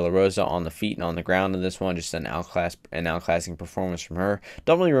Montana De La Rosa on the feet and on the ground in this one. Just an outclassing performance from her.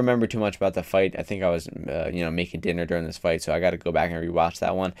 Don't really remember too much about the fight. I think I was, making dinner during this fight, so I got to go back and rewatch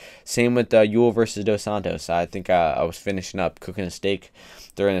that one. Same with Ewell versus Dos Santos. I think I was finishing up cooking a steak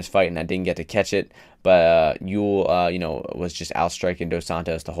during this fight, and I didn't get to catch it. But Ewell, was just outstriking Dos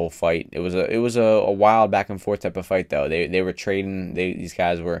Santos the whole fight. It was a wild back and forth type of fight, though. They were trading. These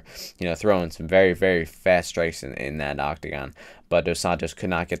guys were, throwing some very, very fast strikes in that octagon. But Dos Santos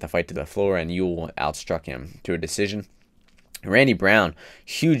could not get the fight to the floor, and Ewell outstruck him to a decision. Randy Brown,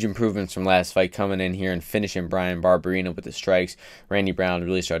 huge improvements from last fight, coming in here and finishing Brian Barberena with the strikes. Randy Brown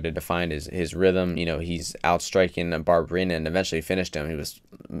really started to find his rhythm. He's outstriking Barberena and eventually finished him. He was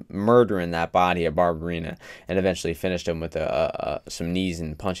murdering that body of Barberena and eventually finished him with some knees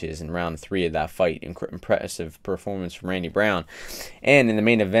and punches in round 3 of that fight. Impressive performance from Randy Brown. And in the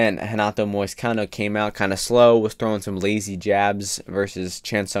main event, Renato Moicano came out kind of slow, was throwing some lazy jabs versus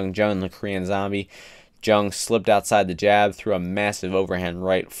Chan Sung Jung, the Korean Zombie. Jung slipped outside the jab, threw a massive overhand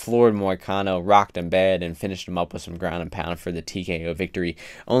right, floored Moicano, rocked him bad, and finished him up with some ground and pound for the TKO victory.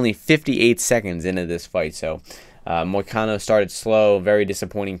 Only 58 seconds into this fight, so Moicano started slow. Very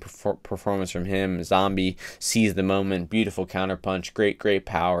disappointing performance from him. Zombie seized the moment. Beautiful counterpunch. Great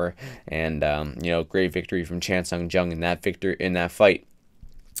power, and great victory from Chan Sung Jung in that fight.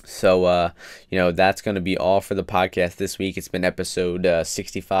 So, that's going to be all for the podcast this week. It's been episode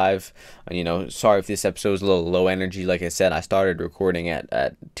 65. Sorry if this episode is a little low energy. Like I said, I started recording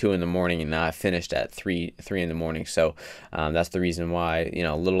at 2 in the morning and now I finished at 3 in the morning. So, that's the reason why,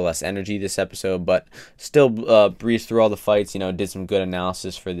 a little less energy this episode, but still breezed through all the fights, did some good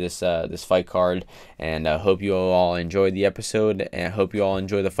analysis for this fight card, and hope you all enjoyed the episode, and hope you all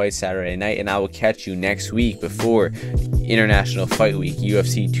enjoy the fight Saturday night, and I will catch you next week before International Fight Week,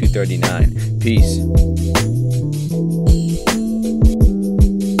 UFC 239. Peace.